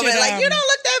that me you feel should, bad. Like, you don't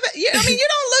look that bad. You don't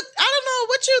look, I don't know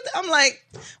what you, I'm like,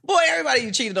 boy, everybody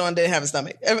you cheated on didn't have a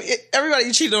stomach. Everybody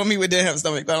you cheated on me with didn't have a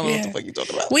stomach, but I don't know what the fuck you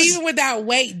talking about. Well, even without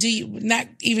weight, do you, not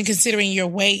even considering your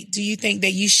weight, do you think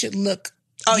that you should look,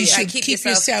 Oh, you yeah, should keep keep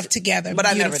yourself- yourself together But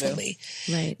I never do. beautifully?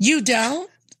 Right. You don't?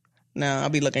 No, I'll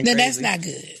be looking Then crazy. that's not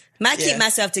good. My keep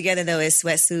myself together though is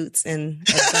sweatsuits and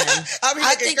a bun.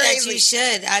 I think that you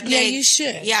should. You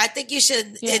should. Yeah, I think you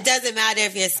should. Yeah. It doesn't matter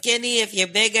if you're skinny, if you're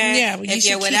bigger, but if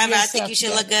you're whatever. I think you should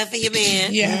look good for your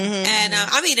man. Yeah. And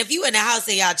I mean, if you in the house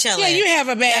and y'all chilling. Yeah, you have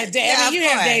a bad day. Yeah, I mean, you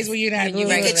have days where you're not good.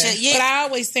 But I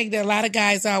always think that a lot of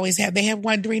guys they have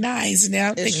wandering eyes. And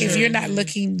I think if you're not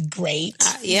looking great,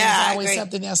 there's always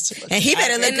something else to look at. And he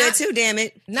better look good too, damn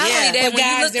it. Not only that, when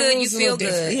you look good, you feel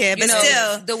good. Yeah, but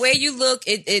still. The way you look,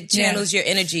 it channels your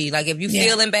energy. Like if you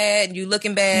feeling bad and you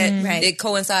looking bad, it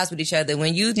coincides with each other.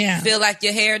 When you feel like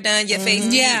your hair done, your face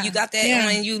neat, you got that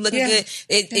on, and you looking good,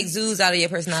 it exudes out of your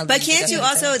personality. But can't you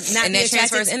also not and be that attracted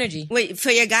transfers energy? Wait,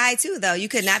 for your guy too, though, you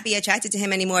could not be attracted to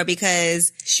him anymore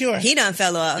because he done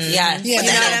fell off. Yeah, you know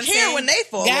what I'm saying? When they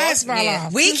fall guys off. fall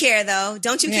off. We care though,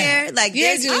 don't you care? Like,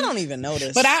 I don't even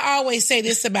notice. But I always say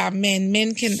this about men: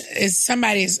 men can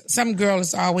some girl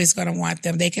is always going to want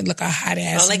them. They can look a hot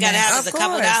ass. All they got to have is a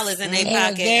couple dollars in their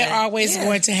pocket. They're always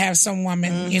going to have some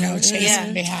woman,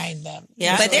 chasing behind them.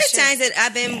 Yeah, but there's times that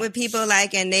I've been with people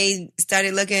and they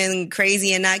started looking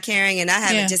crazy and not caring, and I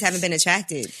haven't been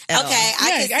attracted. Okay,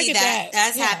 I can see that.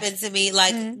 That's happened to me.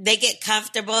 Like they get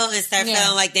comfortable and start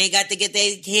feeling like they got to get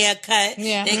their hair cut.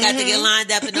 Yeah. They got to get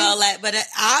lined up and all that. But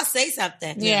I'll say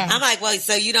something. Yeah. I'm like, well,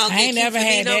 so you don't. I ain't never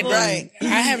had that. Right. I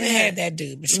haven't had that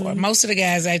dude before. Most of the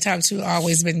guys I talk to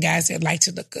always been guys that like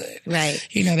to look good. Right.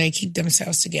 They keep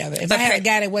themselves together. If I had a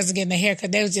guy that wasn't getting a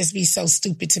haircut, they would just be so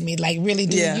stupid to me. Like, really,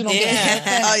 dude, you don't get a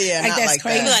haircut? Oh yeah, like that's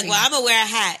crazy. Like, well, I'm gonna wear a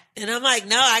hat. And I'm like,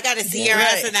 no, I got to see your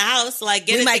ass in the house. Like,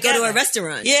 we might go to a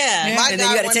restaurant. Yeah. And then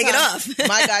you got to take it off.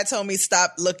 My guy told me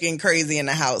stop looking crazy in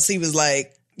the house. He was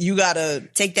like, you got to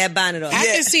take that bonnet off. I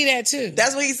can see that too.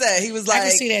 That's what he said. He was like, I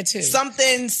can see that too.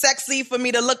 Something sexy for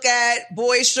me to look at,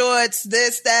 boy shorts,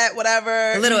 this, that,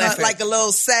 whatever. A little effort. Like a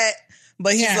little set.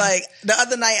 But he's like, the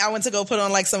other night I went to go put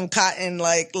on like some cotton,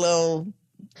 like little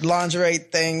lingerie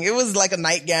thing. It was like a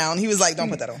nightgown. He was like, don't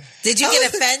put that on. Did you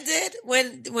get offended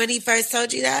when he first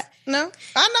told you that? No.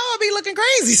 I know I'll be looking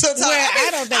crazy sometimes. Well,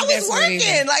 I don't think I was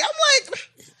working. Like, I'm like...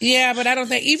 Yeah, but I don't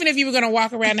think, even if you were going to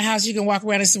walk around the house, you can walk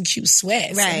around in some cute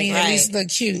sweats. Right, I mean, at least look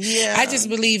cute. Yeah. I just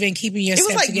believe in keeping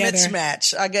yourself together. It was like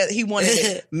mismatch. I guess he wanted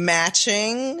it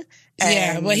matching.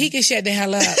 Yeah, well, he can shut the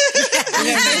hell up.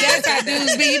 That's how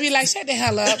dudes be. You be like, shut the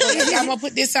hell up. I'm going to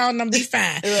put this on and be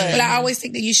fine. Right. But I always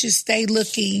think that you should stay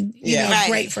looking,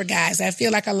 great for guys. I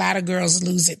feel like a lot of girls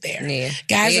lose it there. Yeah.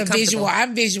 Guys are visual.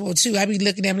 I'm visual too. I be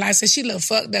looking at them like, so she look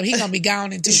fucked up. He going to be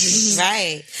gone in 2 weeks.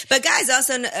 Right. But guys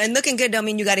also, and looking good don't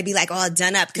mean you got to be like all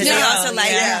done up. Because they also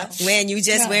like when you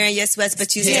just wearing your sweats,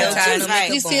 but you still kind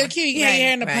of You still cute. You got your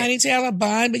hair in a ponytail or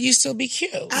bun, but you still be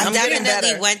cute. I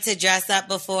definitely went to dress up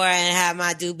before and have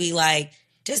my dude be like,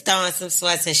 just throwing some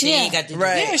sweats and shit. You ain't got to do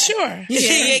that. Yeah, sure. You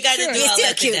ain't got to do all still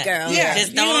that. Cute, girl. Yeah.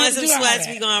 Just throwing some sweats.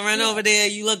 We going to run over there.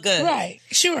 You look good. Right.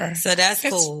 Sure. So that's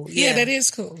cool. Yeah, that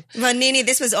is cool. Well, Nene,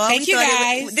 this was all we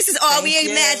thought this is all we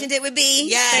imagined it would be.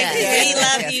 Yes.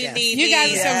 We love you, Nene. You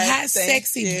guys are some hot,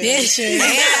 sexy bitches.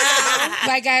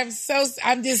 Like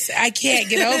I can't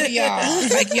get over y'all.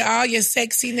 Like all your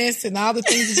sexiness and all the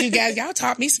things that you guys, y'all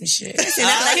taught me some shit. Have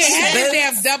this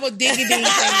damn double diggity thing.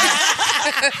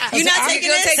 You're not taking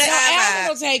this? Alvin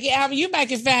will take it. Alvin, you might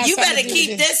find you better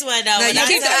keep this one though. No, you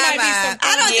keep the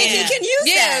I don't think you can use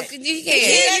that. You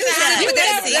can.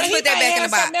 Put that back in the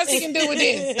box. Something else he can do with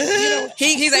this.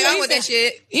 He's like, I want that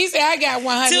shit. He said, I got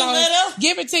 $100. Too little?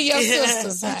 Give it to your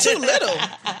sisters. Huh? Too little.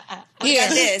 Yeah.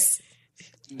 This.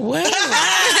 Well.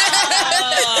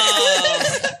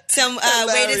 Some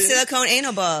weighted silicone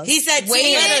anal balls. He said,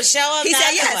 "Wait, show up." He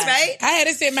said, "Yes, right." I had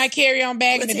to sit my carry-on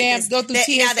bag in the damn go through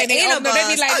TSA. Now the anal balls.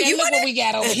 They be like, look what we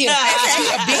got over here.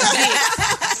 A big dick.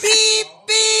 Beep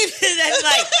beep. That's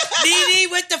like, Nene,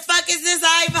 what the fuck is this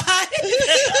iPod?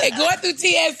 They going through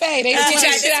TSA. They put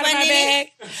that shit out of my bag.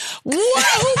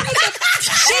 Whoa,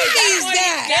 she needs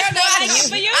that.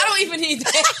 I don't even need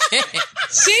that.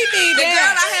 She needs that.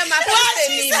 Girl, I have my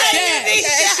pizza in me.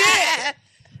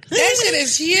 That shit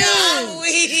is huge.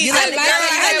 You like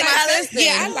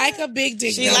I like a big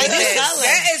dick. She like the color.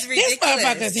 That is ridiculous. This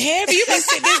motherfucker's heavy. You can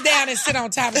sit this down and sit on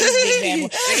top of this big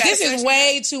bad boy. This is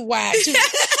way too wide.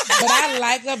 But I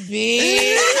like a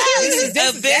big.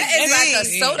 That is like a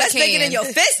soda That's bigger than your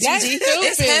fist, That's Gigi. stupid.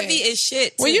 It's heavy as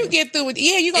shit. When you get through with,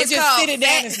 you're going to just sit it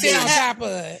down and sit on top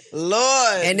of it.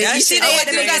 Lord. And then you see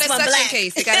they got a suction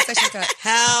case. They got a suction cup.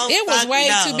 It was way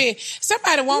too big.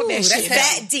 Somebody want that shit.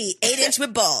 Fat D, 8-inch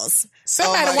with balls.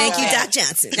 Somebody want Thank you, Doc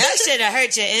Johnson. That should have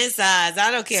hurt your insides. I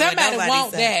don't care. Somebody what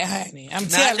want said. that, honey. I'm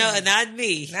telling you. Not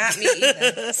me. Not me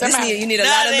either. You need a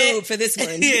lot of lube for this one.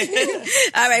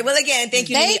 All right. Well, again, thank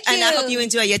you. And I hope you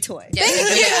enjoy your tour. Thank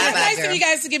you. nice of you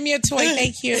guys to give me a toy.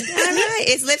 Thank you. All right.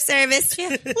 It's lip service.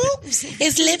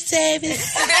 It's lip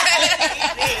service.